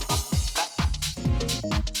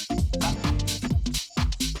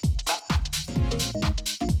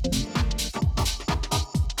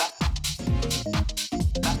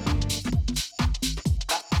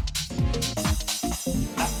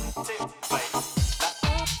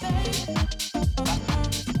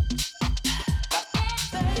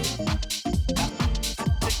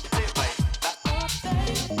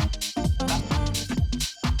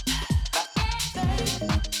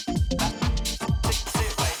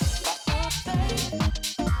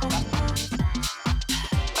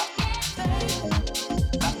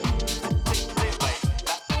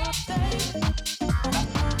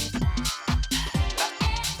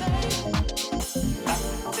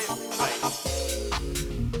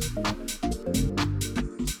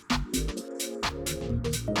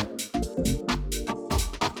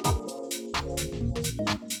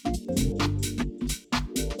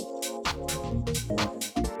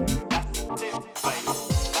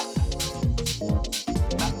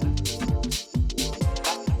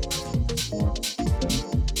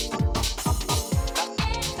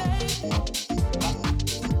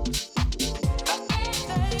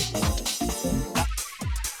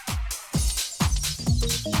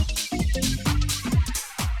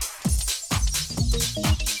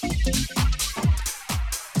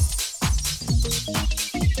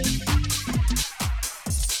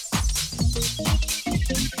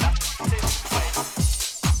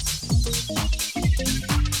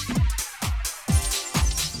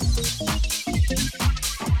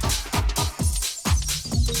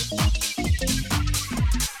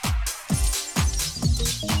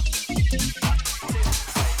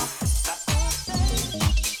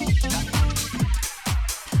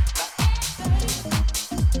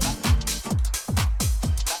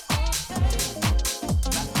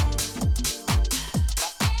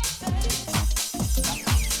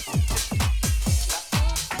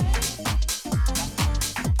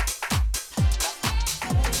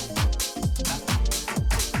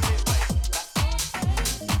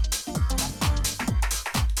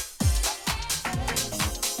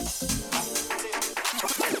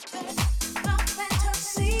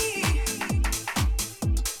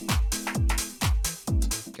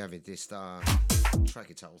 This track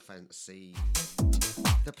entitled Fantasy,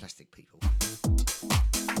 The Plastic People.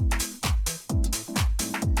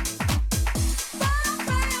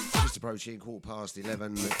 Just approaching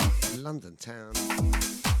 11:15, London town,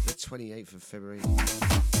 the 28th of February.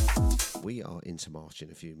 We are into March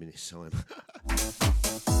in a few minutes' time.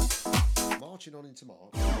 Marching on into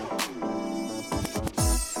March.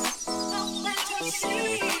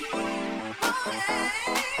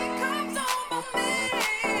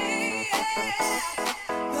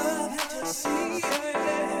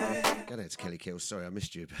 Go ahead to Kelly Kills. Sorry, I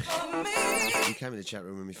missed you. You came in the chat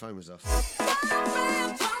room when my phone was off.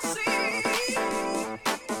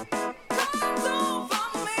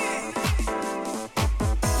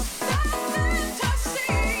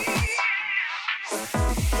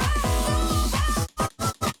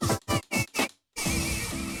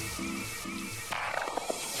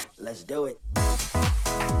 Let's do it.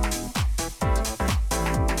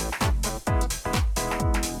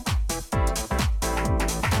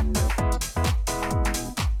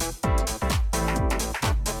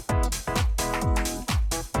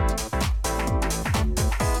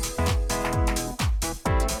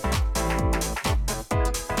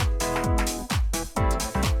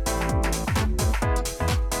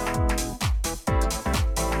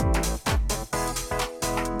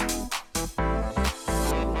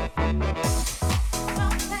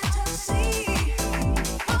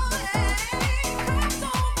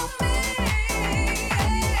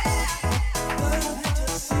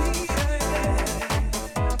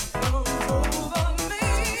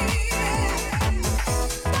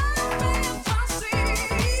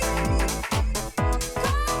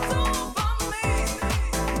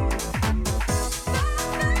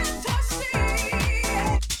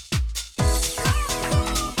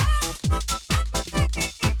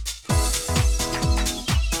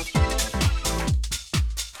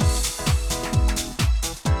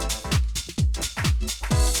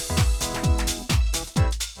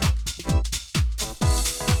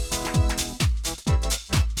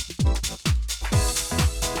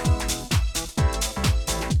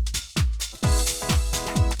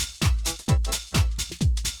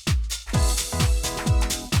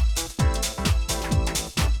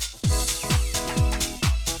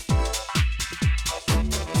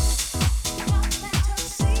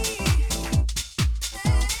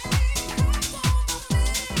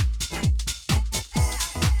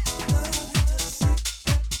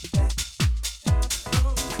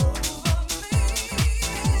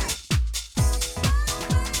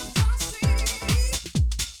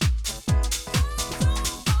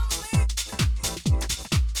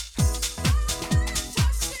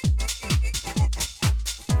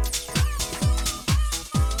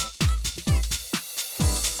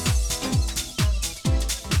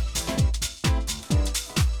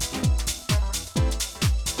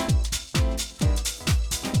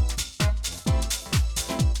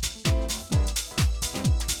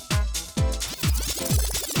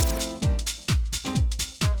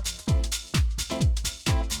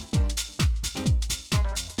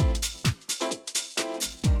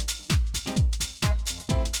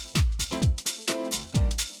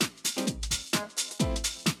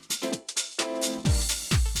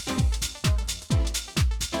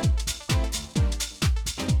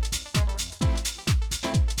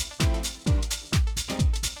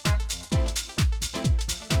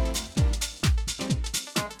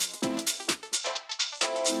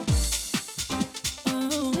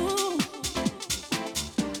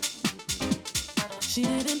 She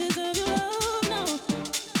didn't deserve your love, no.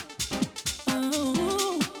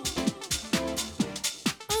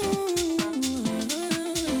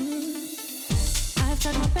 I've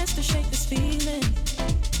tried my best to shake this feeling.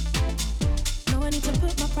 No, I need to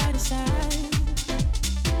put my pride aside.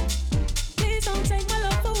 Please don't take my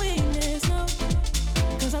love for weakness, no.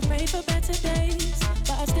 'Cause I prayed for better days,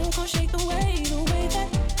 but I still can't shake the way that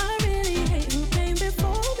I really hate who came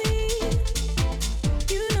before me.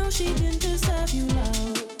 You know she didn't deserve you,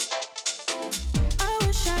 love. I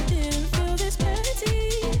wish I didn't feel this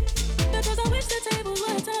petty, because I wish the tables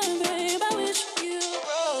were turned, babe. I wish you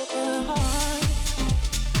broke her heart.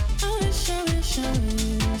 I wish. I wish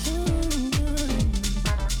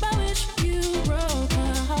you broke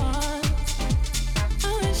her heart.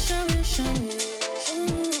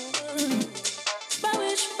 I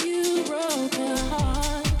wish you broke her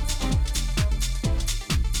heart.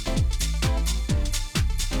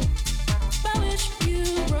 I wish you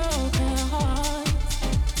broke her heart.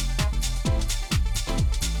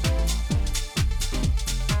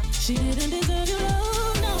 She didn't deserve your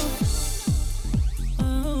love, no.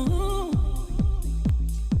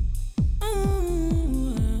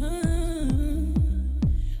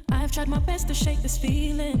 I've tried my best to shake this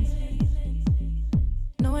feeling.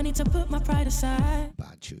 No, I need to put my pride aside.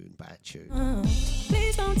 Bad tune, bad tune.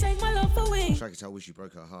 Please don't take my love away. Track it, I wish you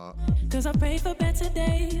broke her heart. 'Cause I prayed for better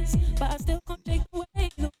days, but I still can't take away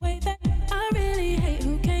the way that I really hate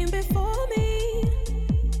who came before me.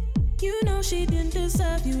 You know she didn't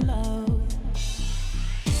deserve you, love.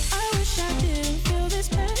 I wish I didn't feel this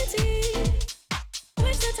petty. I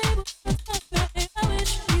wish the table was perfect. I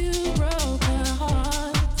wish you broke her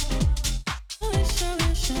heart. I wish. I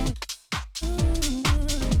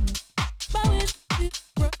wish you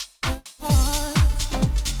broke her heart.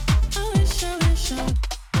 I wish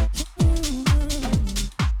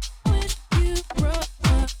you broke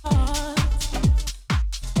her heart.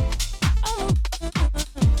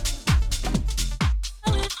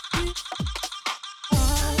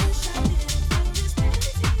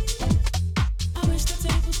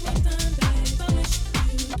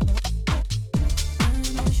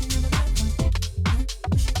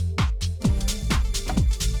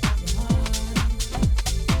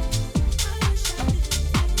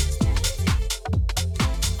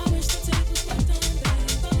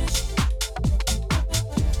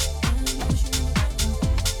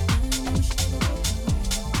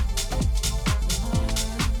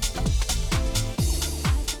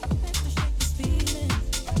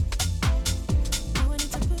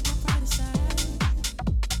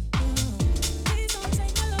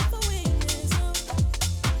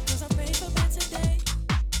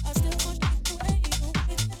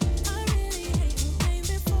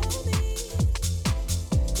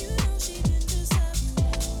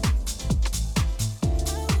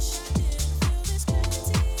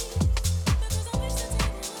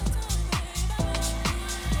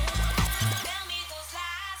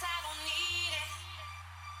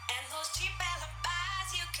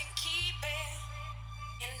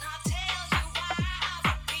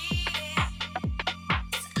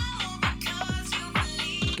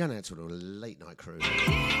 Going out to the late night crew.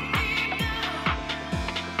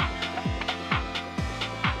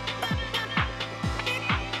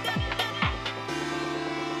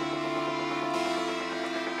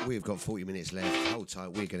 We've got 40 minutes left. Hold tight,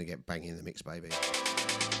 we're going to get banging in the mix, baby.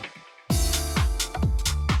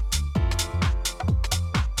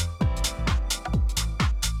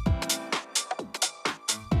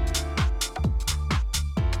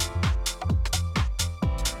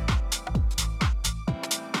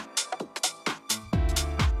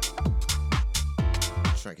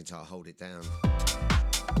 Track guitar, hold it down.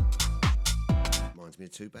 Reminds me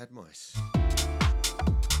of Two Bad Mice.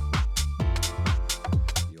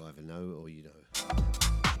 You either know or you know.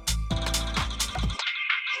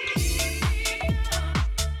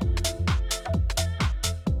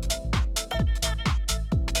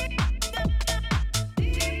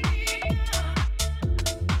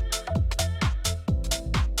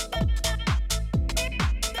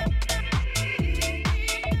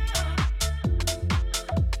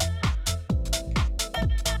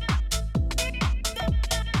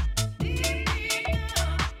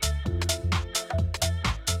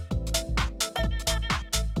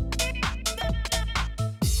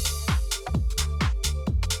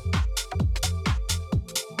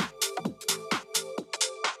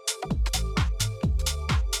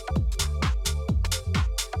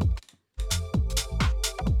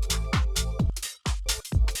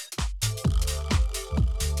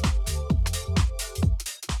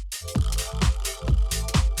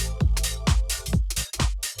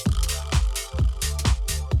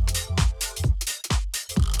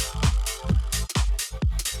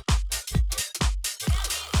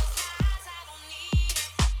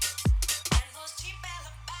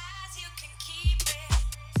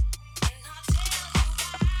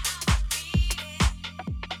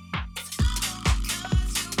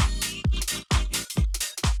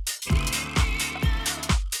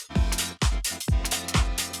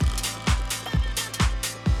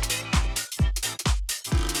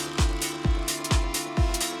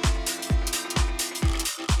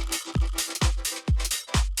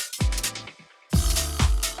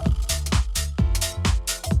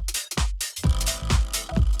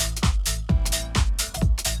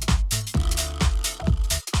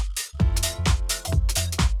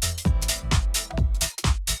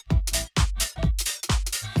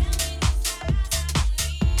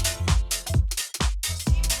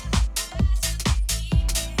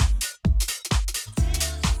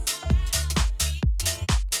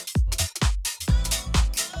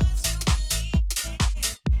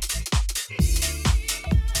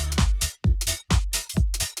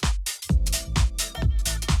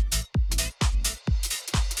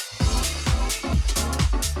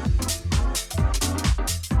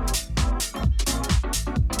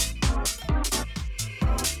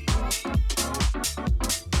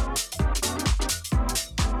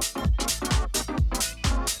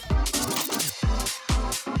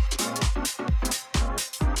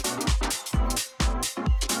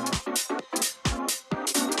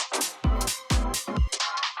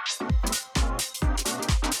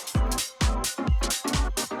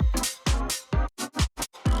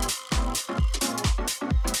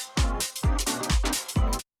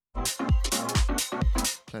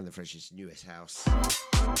 and the freshest, newest house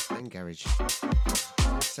and garage.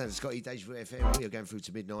 Sound of Scotte, Deja Vu FM. We are going through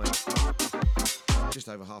to midnight. Just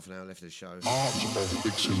over half an hour left of the show. Art of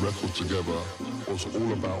mixing records together was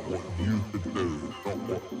all about what you could do, not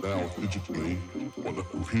what now digitally, what the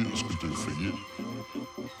computers could do for you.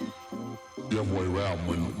 The other way around,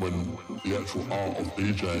 when the actual art of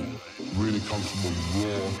DJing really comes from a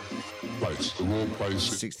raw place. The raw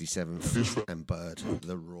place is 67th and Bird,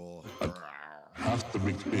 the raw. Have to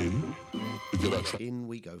mix in to get that track. In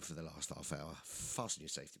we go for the last half hour. Fasten your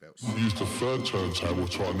safety belts. I used the third turntable,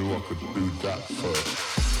 so I knew I could do that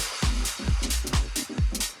first.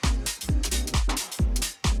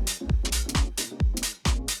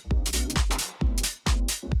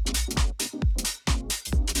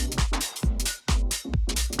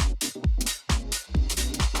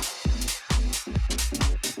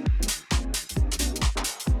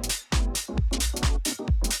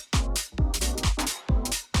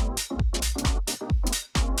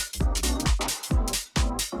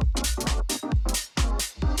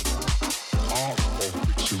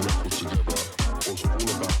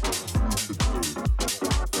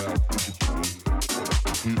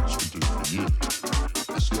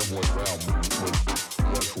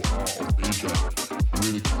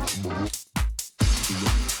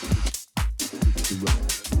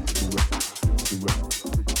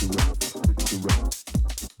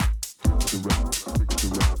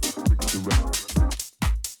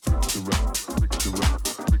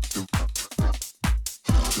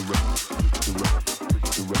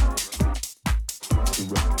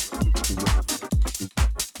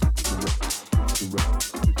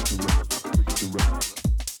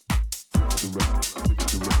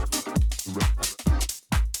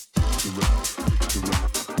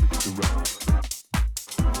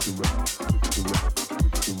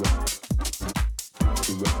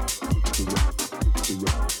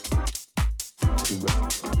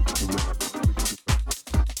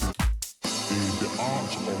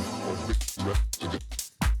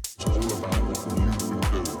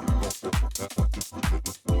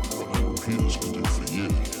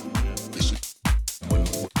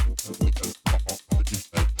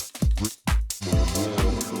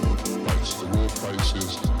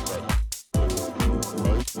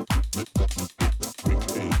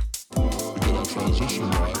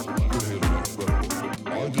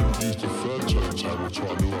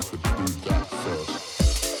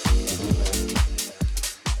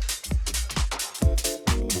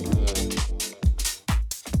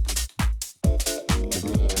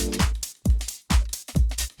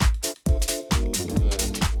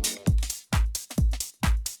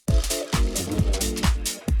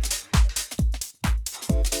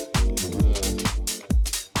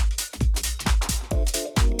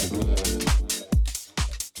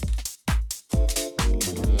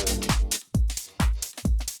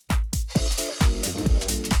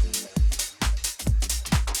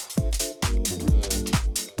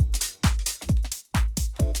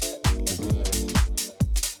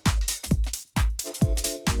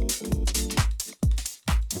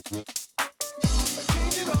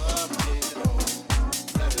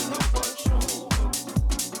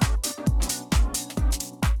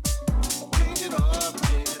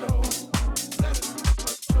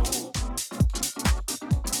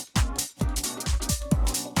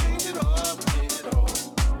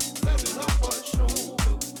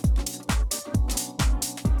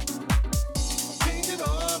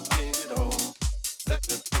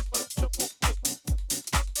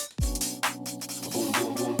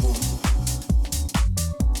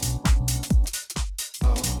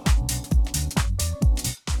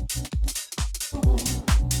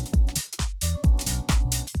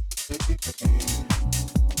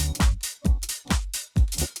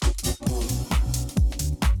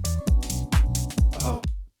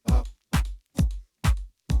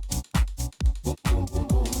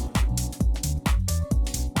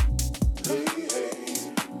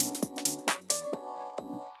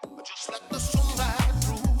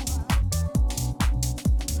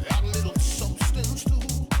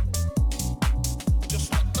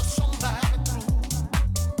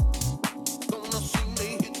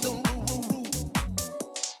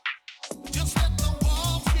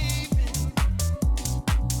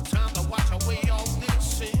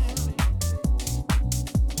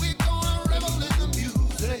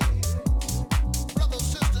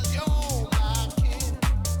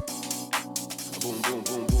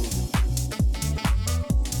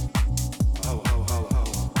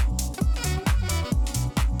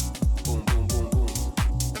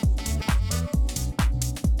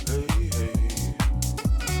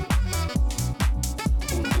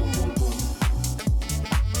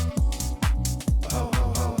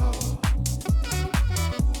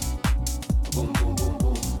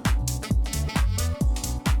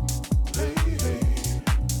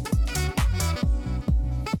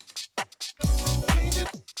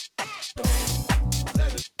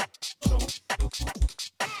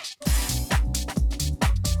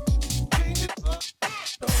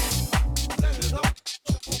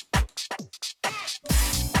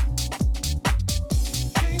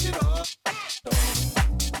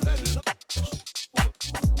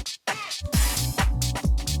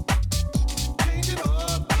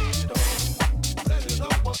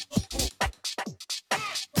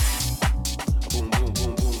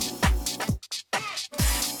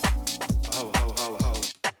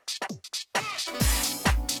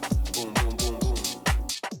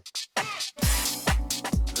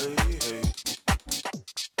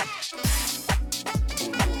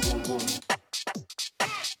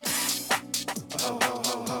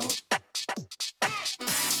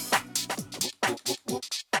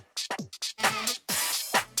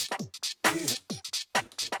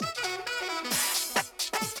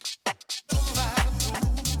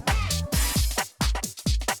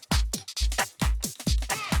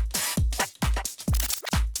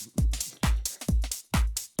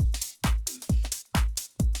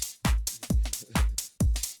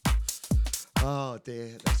 Oh dear,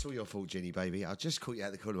 that's all your fault, Ginny baby. I just caught you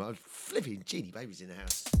out the corner. I'm flipping Ginny baby's in the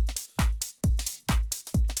house.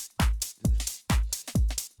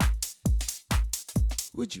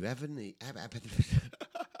 Would you ever need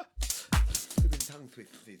flipping tongue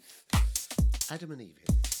with Adam and Eve?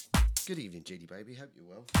 Good evening, Ginny baby. Hope you're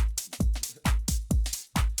well.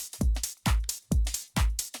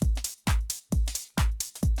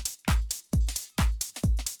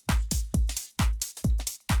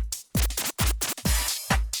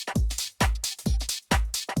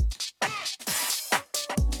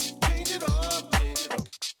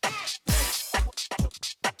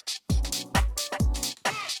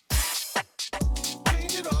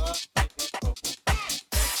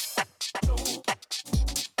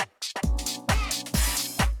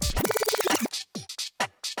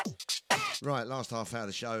 Right, last half hour of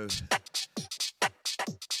the show.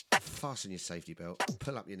 Fasten your safety belt,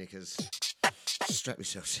 pull up your knickers, strap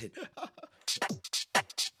yourselves in.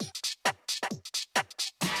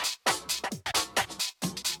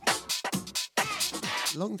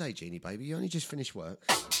 Long day, Jeannie baby, you only just finished work.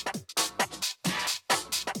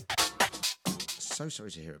 So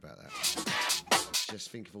sorry to hear about that. Just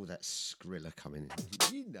think of all that Skrilla coming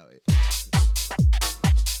in. You know it.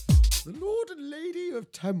 The Lord and Lady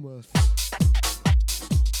of Tamworth.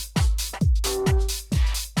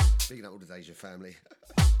 Speaking of all the Deja family.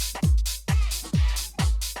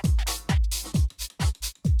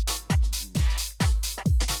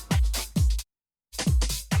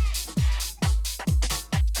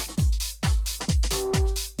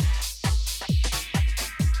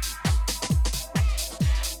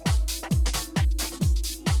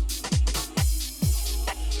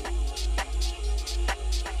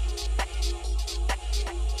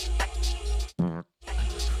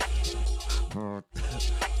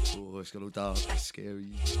 It's got all dark,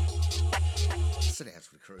 scary. Send it out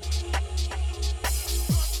to the crew.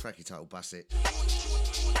 Cracky title, bust it.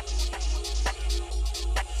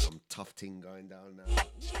 Some tough thing going down now.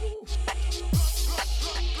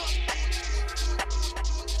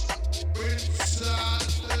 Inside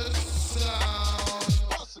the sound.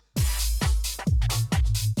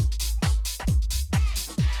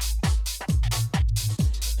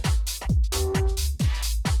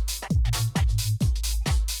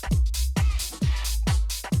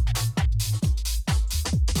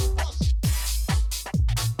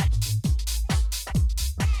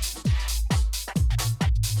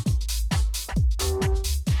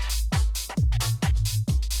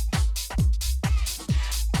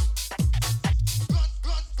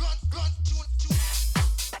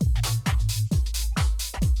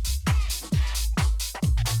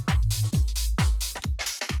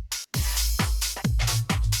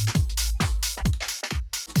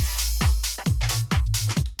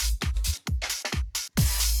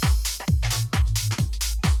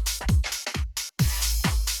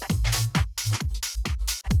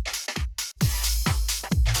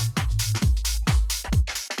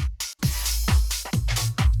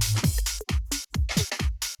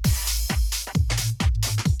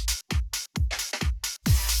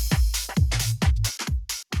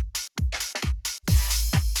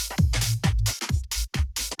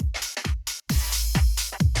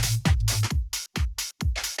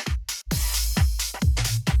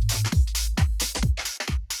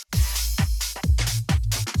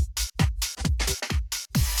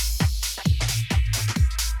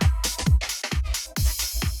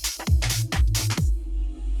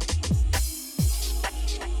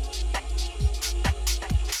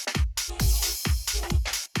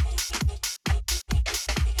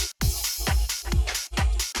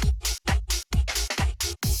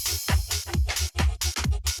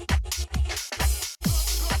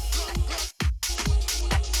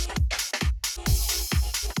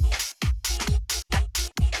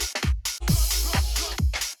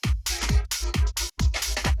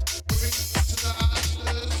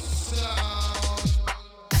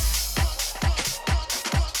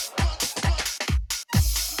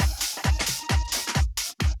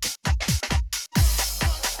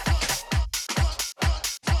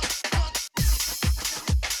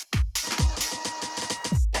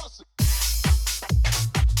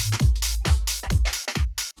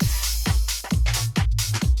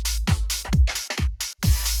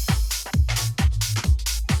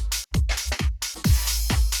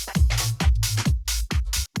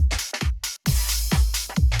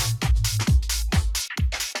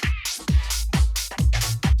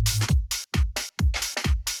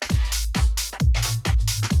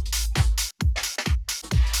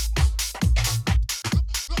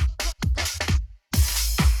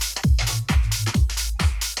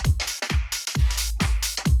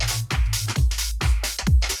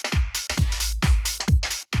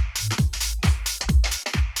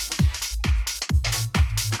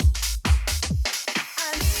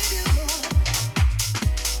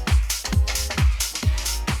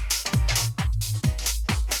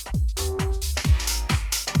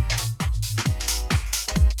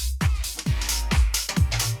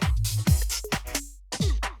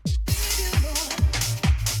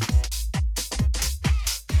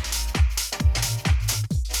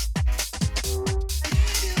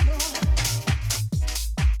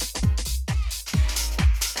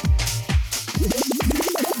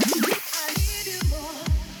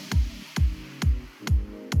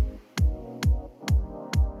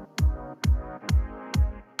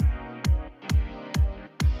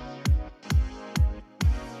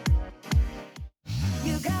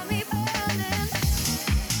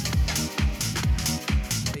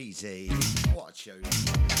 tune.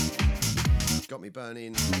 Got me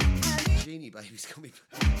burning. Genie Baby's got me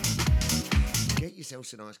burning. Get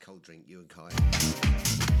yourself a nice cold drink, you and Kai.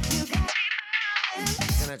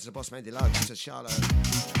 Going out to the Boss Man Deluxe, to Charlotte,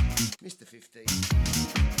 Mr. 50.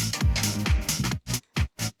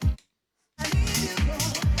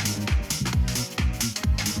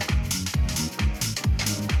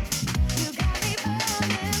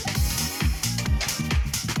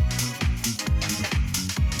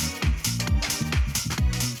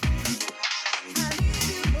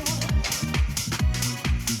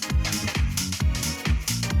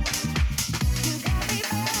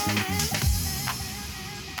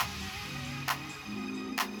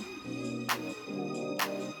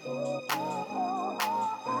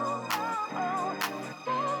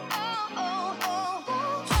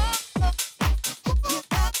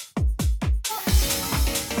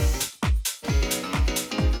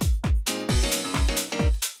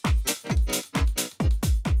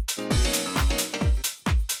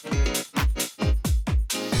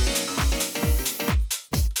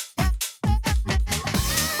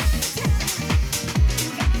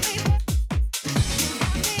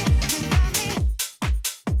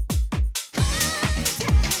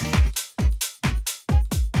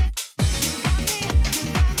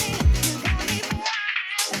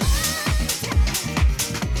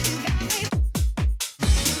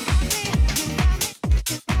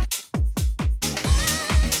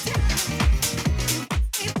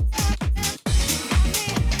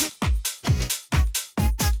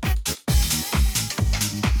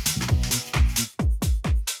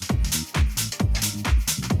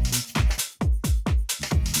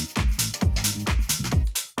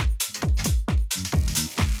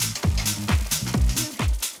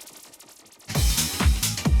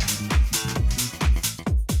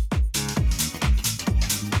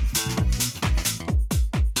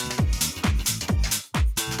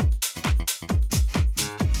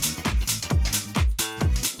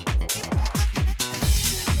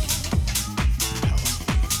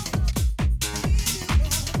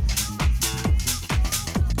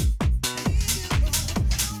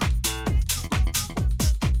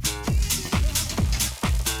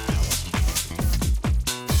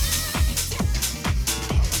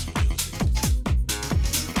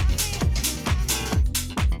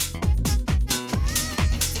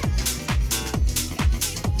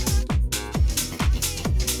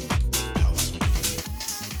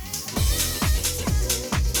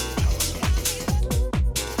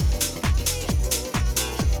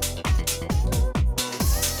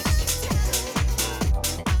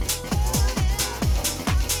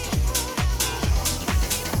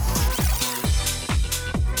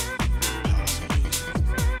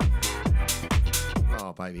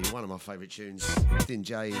 One of my favourite tunes. Din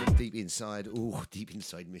J, Deep Inside. Oh, Deep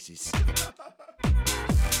Inside Misses.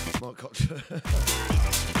 Mark Kocher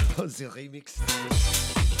on the remix.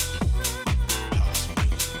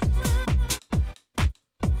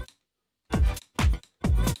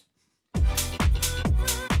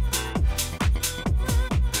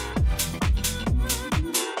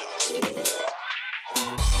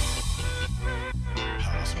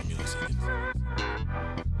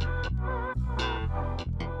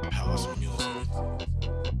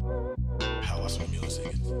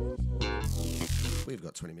 We've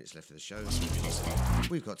got 20 minutes left of the show.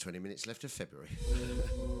 We've got 20 minutes left of February.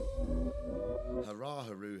 Hurrah,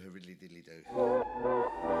 hooroo, hurriddly diddly do.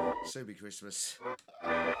 So be Christmas.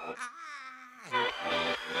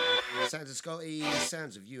 Sounds of Scotte,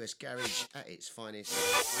 sounds of US Garage at its finest.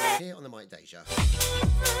 Here on the Mike Deja.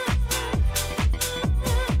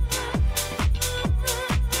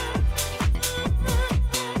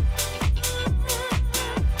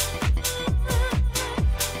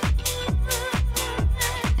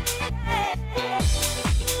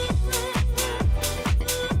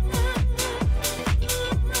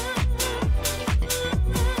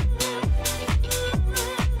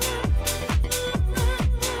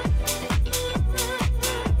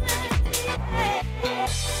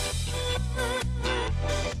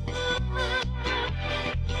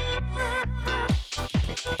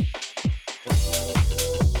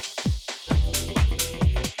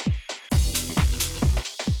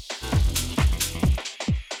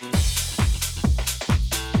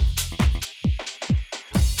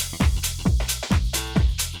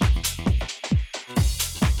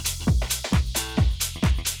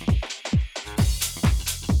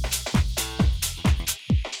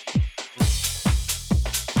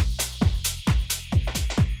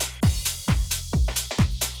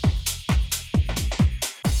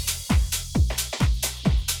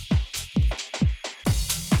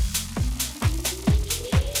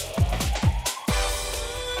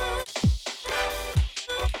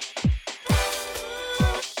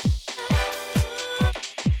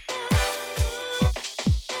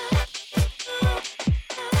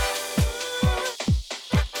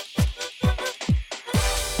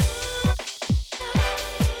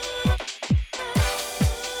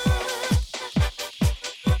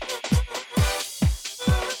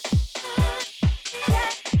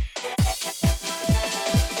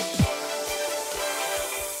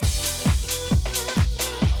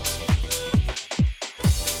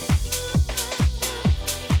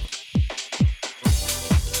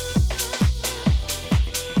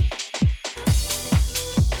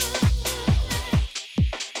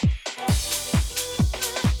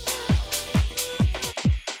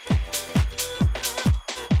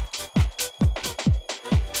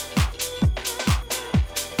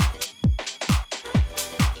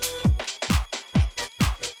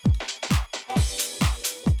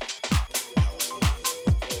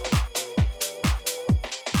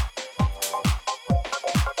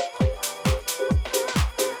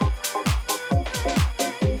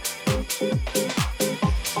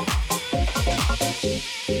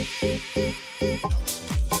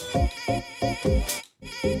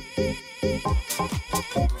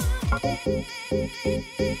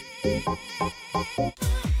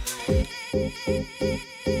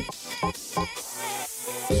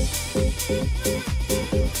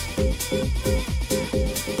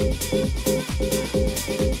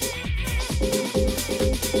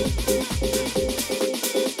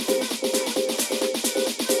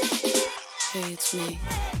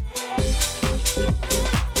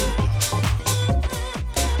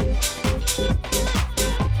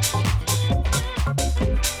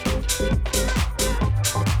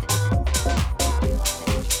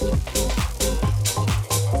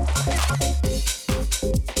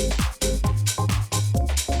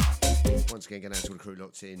 again, going out to all the crew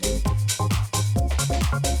locked in.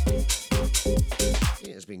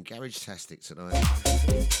 It has been garage-tastic tonight.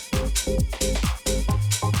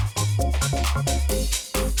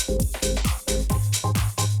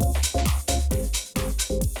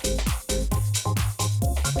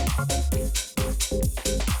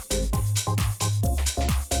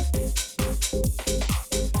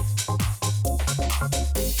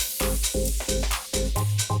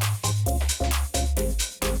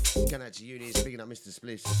 Mr.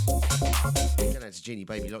 Spliss. Going out to Jeannie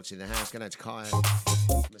Baby locked in the house. Going out to Kaya,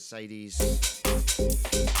 Mercedes,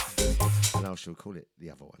 and I shall call it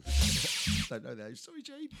the other one. Don't know those. Sorry,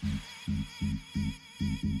 Jane.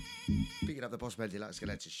 Picking up the Boss Man Deluxe.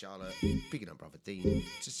 Going out to Charlotte. Picking up Brother Dean.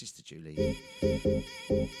 To Sister Julie.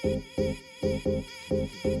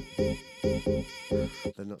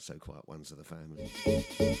 The not so quiet ones of the family.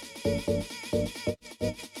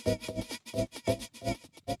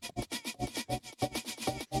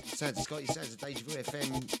 Sounds of Scotty, sounds of Deja Vu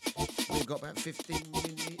FM. We've got about 15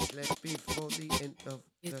 minutes left before the end of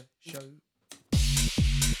the show.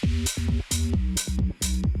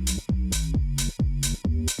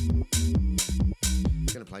 I'm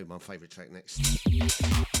going to play my favourite track next. I'm going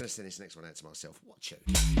to send this next one out to myself. Watch it.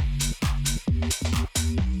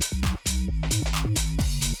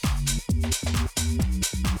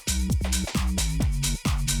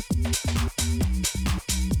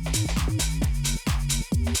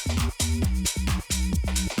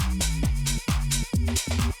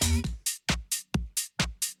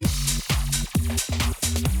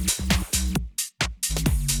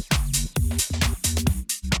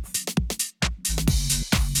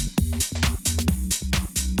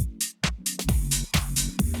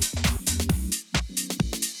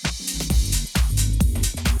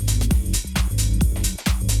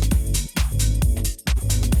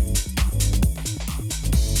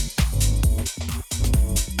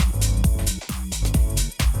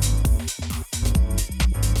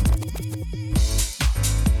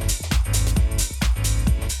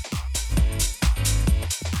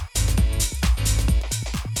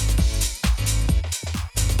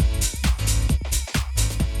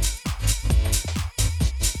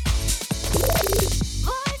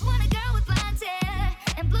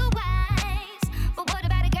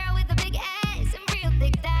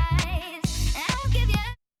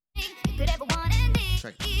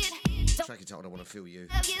 Feel you.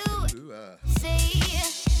 Ooh,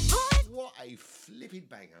 what a flipping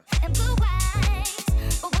banger. And blue eyes.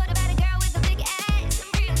 But what about a girl with a big ass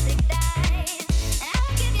and real thick thighs?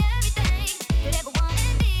 I'll give you everything you'd ever want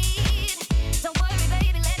and need. Don't worry,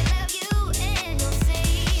 baby, let it love you and you'll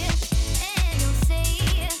see. And you'll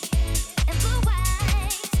see. And blue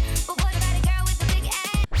eyes. But what about a girl with a big ass?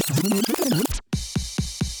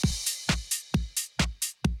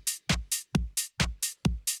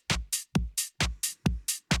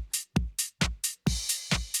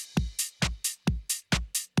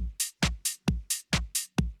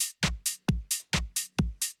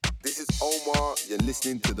 Omar, you're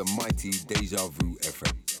listening to the mighty Deja Vu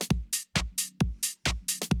FM.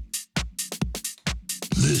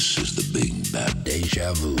 This is the big bad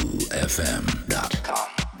Deja Vu FM.com.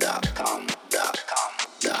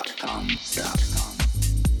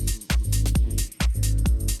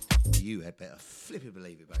 You had better flip it,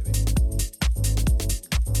 believe it, baby.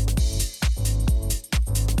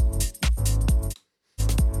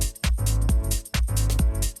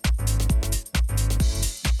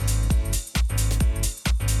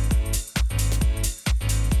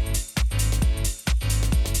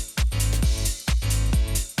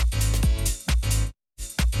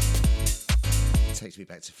 Takes me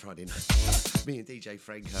back to Friday night. Me and DJ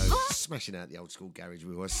Franco smashing out the old school garage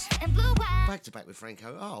we was. Back to back with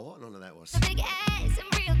Franco. Oh, what an honour that was. Big ass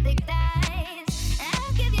and real thick thighs.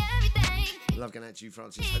 I'll give you everything. Love going out to you,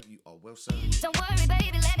 Francis. Hope you are well, sir. Don't worry,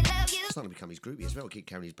 baby, let me love you. Starting to become his groupie as well. Keep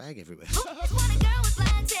carrying his bag everywhere. Oh, I'm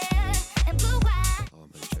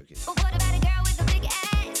only joking. But what about a girl with a big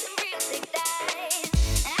ass and real thick thighs?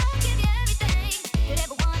 I'll give you everything you'd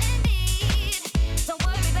ever want and need. Don't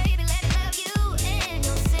worry, baby, let it love you. And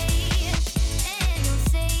you'll see.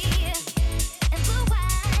 And blue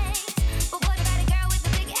eyes. But what about a girl with a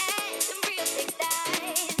big ass and real thick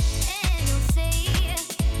thighs? And you'll see.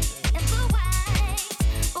 And blue eyes.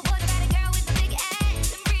 But what about a girl with a big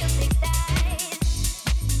ass and real thick thighs?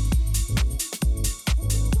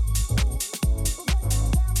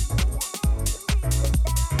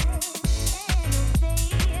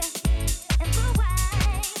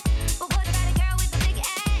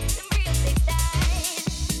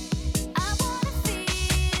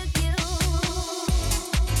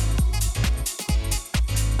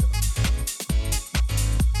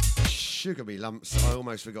 Sugar me lumps. I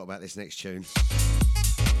almost forgot about this next tune.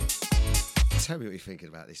 Tell me what you're thinking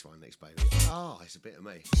about this one next, baby. Oh, it's a bit of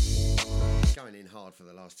me. Going in hard for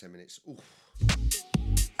the last 10 minutes. Ooh.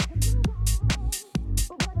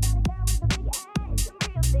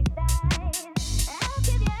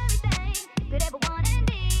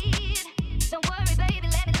 Don't worry, baby,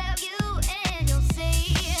 let me love you and you'll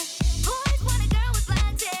see. Boys want a girl with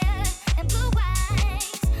blonde hair and blue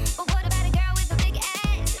eyes, but what about a girl with a big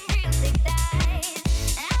ass and real thick thighs?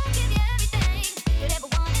 I'll give you everything you'd ever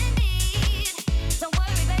want and need. Don't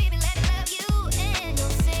worry, baby, let me love you and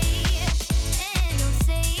you'll see. And you'll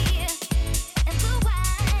see. And blue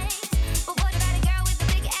eyes, but what about a girl with a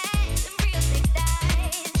big ass and real thick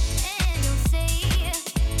thighs? And you'll see.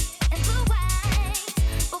 And blue eyes,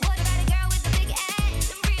 but what about a girl with a big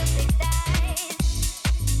ass and real thick thighs?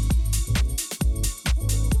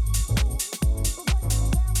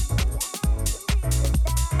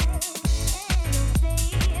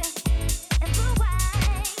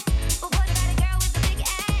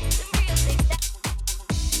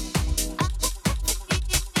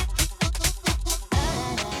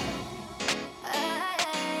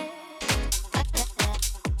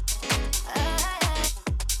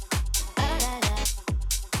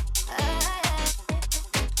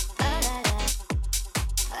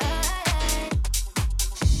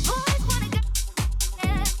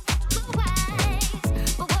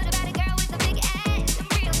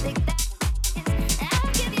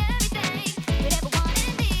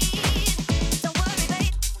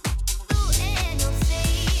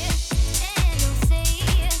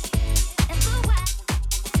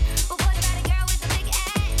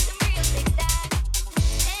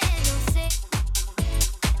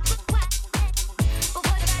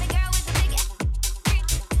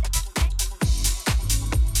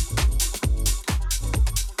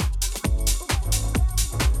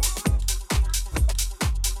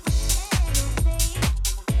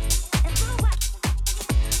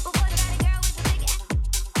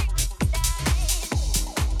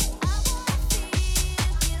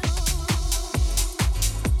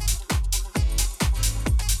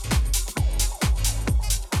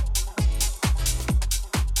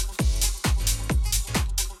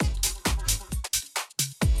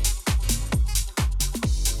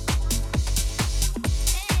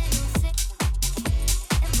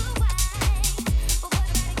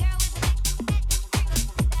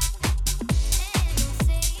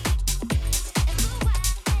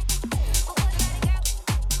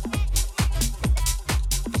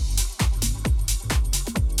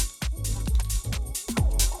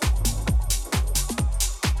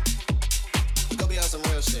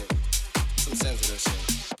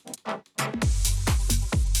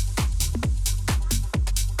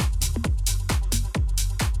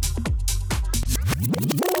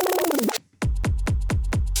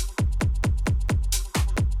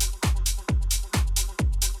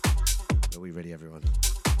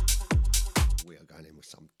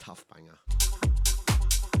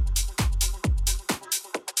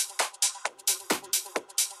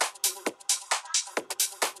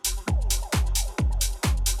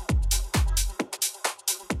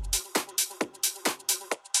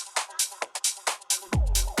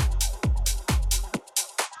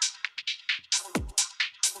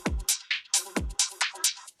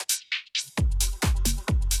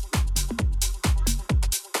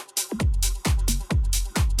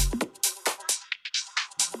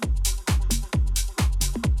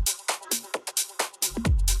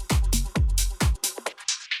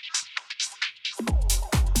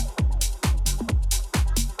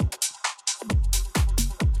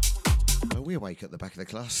 We awake at the back of the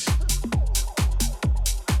class.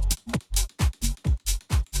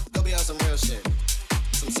 Go be on some real shit.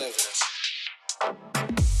 Some sensitive shit.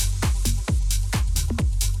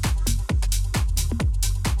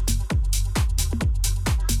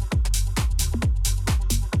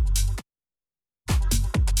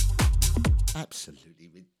 Absolutely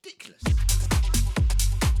ridiculous.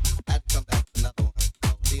 I'd come back with another one.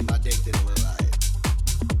 See, my dick didn't look right.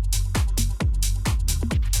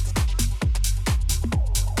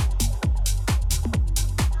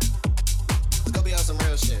 Let's go be on some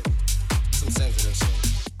real shit. Some sensitive shit.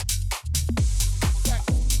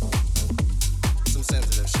 Some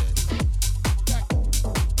sensitive shit.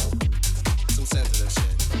 Some sensitive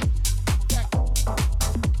shit.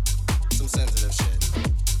 Some sensitive shit.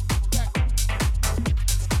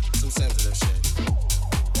 Some sensitive shit.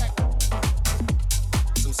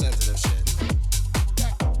 Some sensitive shit.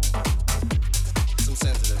 Some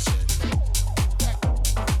sensitive shit.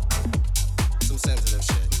 Some sensitive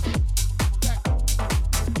shit.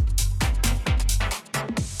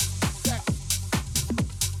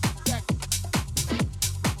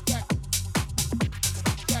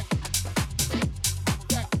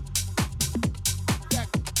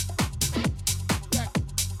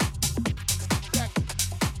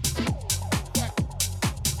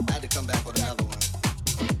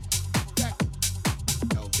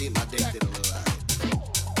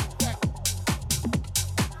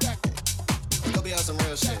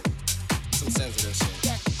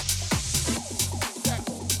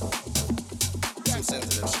 Some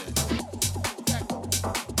sensitive shit.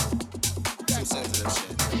 Some sensitive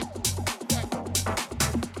shit.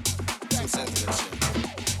 Some sensitive shit.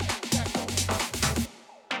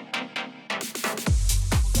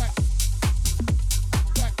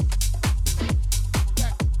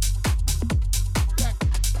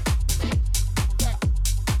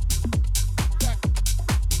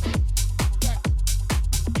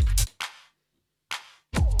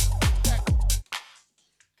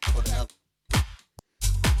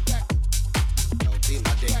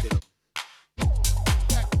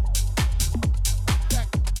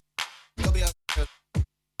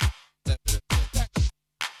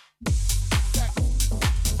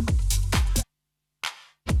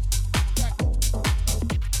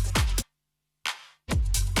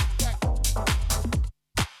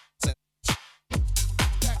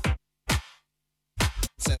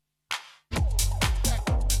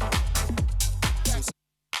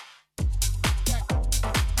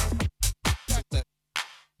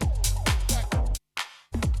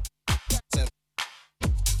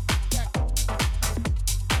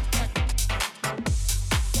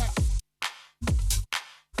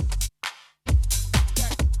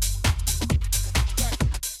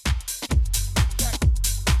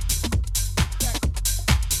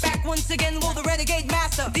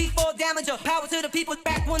 Damager, power to the people,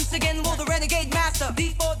 back once again, will the renegade master.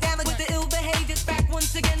 D4 damage with the ill behaviors, back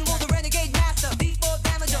once again, will the renegade master. D4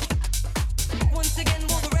 damager, back once again,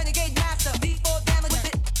 will the renegade master. D4 damage with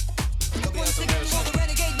it, once again, will the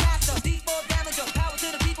renegade master. D4 damager, power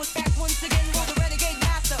to the people, back once again, will the renegade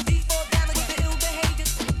master. D4 damage with the ill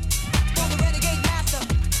behaviors, will the renegade master.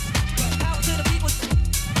 Power to the people,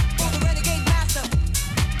 will the renegade master,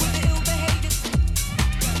 with the ill behaviors.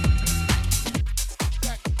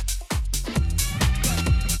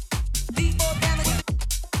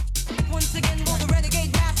 Once again, will the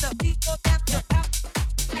renegade master. D4 damage.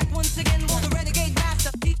 Once again, will the renegade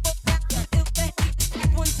master. D4 damage.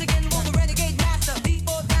 Once again, will the renegade master.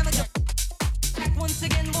 D4 damage. Once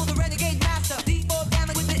again, will the renegade master. D4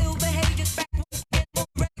 damage with the ill behaviors. Back once again, will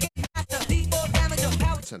the renegade master. D4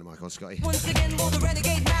 damage. Turn the mic on, Scotty. Once again, will the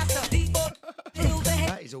renegade master. D4 ill behaviors.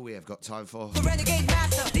 That is all we have got time for. The renegade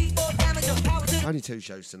master. D4 damage. Power to Only 2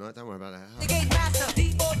 shows tonight, don't worry about that. renegade master.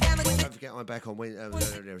 D4 damage. Don't forget I'm back on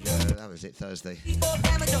that was it, Thursday.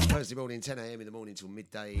 Thursday morning, 10 a.m. in the morning till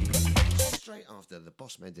midday. Straight after the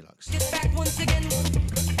Boss Man Deluxe. Back once again.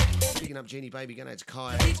 Picking up Jeannie Baby, going out to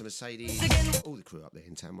Kai, to Mercedes, all the crew up there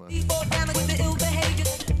in Tamworth. D4 damage with the ill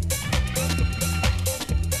behaviors.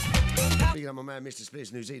 Picking up my man Mr.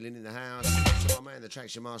 Spliss, New Zealand in the house. So my man the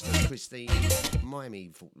Traction Master, Christine, Miami,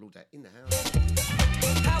 Fort Lauderdale in the house.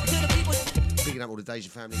 Power to the people. Picking up all the Deja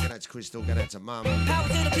family, going out to Crystal, going out to Mum. Power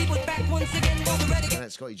to the people, back once again, will the renegade. Going out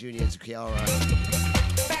to Scotty Jr., to Kiara,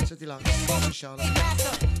 to Deluxe, to Charlotte.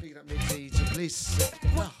 Picking up Mitzi, to Bliss,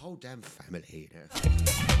 the whole damn family, you know.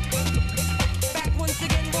 Back once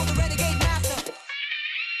again, will the renegade master.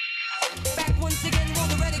 Back once again, will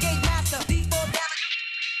the renegade master. D4 damage.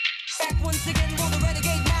 Back once again, will the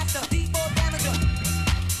renegade master. D4 damage.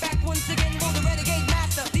 Back once again, will the renegade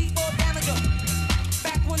master. D4 damage.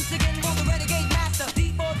 Back once again, will the renegade master.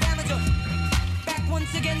 D4 damage. Back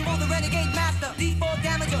once again, will the renegade master. D4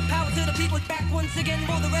 damage. Power to the people. Back once again,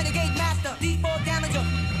 will the renegade master. D4 damage.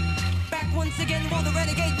 Back once again, will the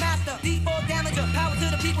renegade master. D4 damage. Power to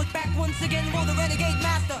the people. Back once again, will the renegade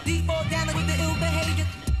master. D4 damage with the ill behavior.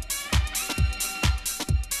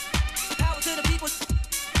 Power to the people.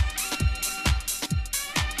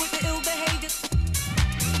 With the ill behavior.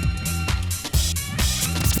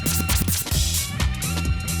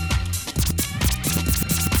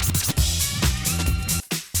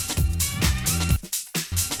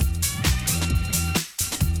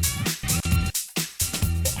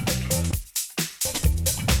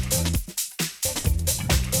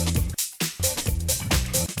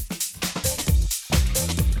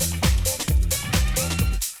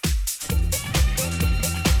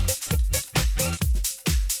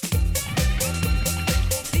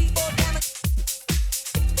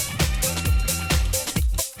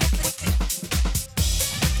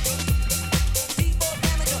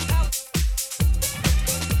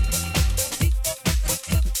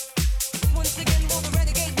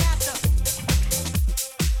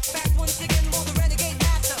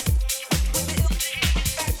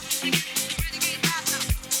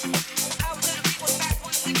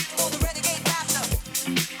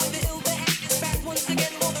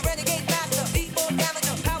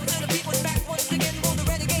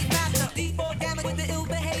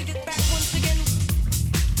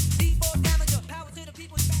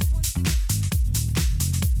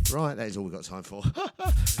 Right, that is all we've got time for.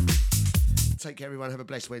 Take care, everyone. Have a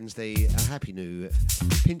blessed Wednesday. A happy new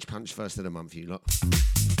pinch punch first of the month, you lot.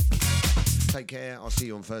 Take care. I'll see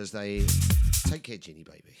you on Thursday. Take care, Ginny,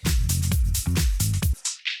 baby.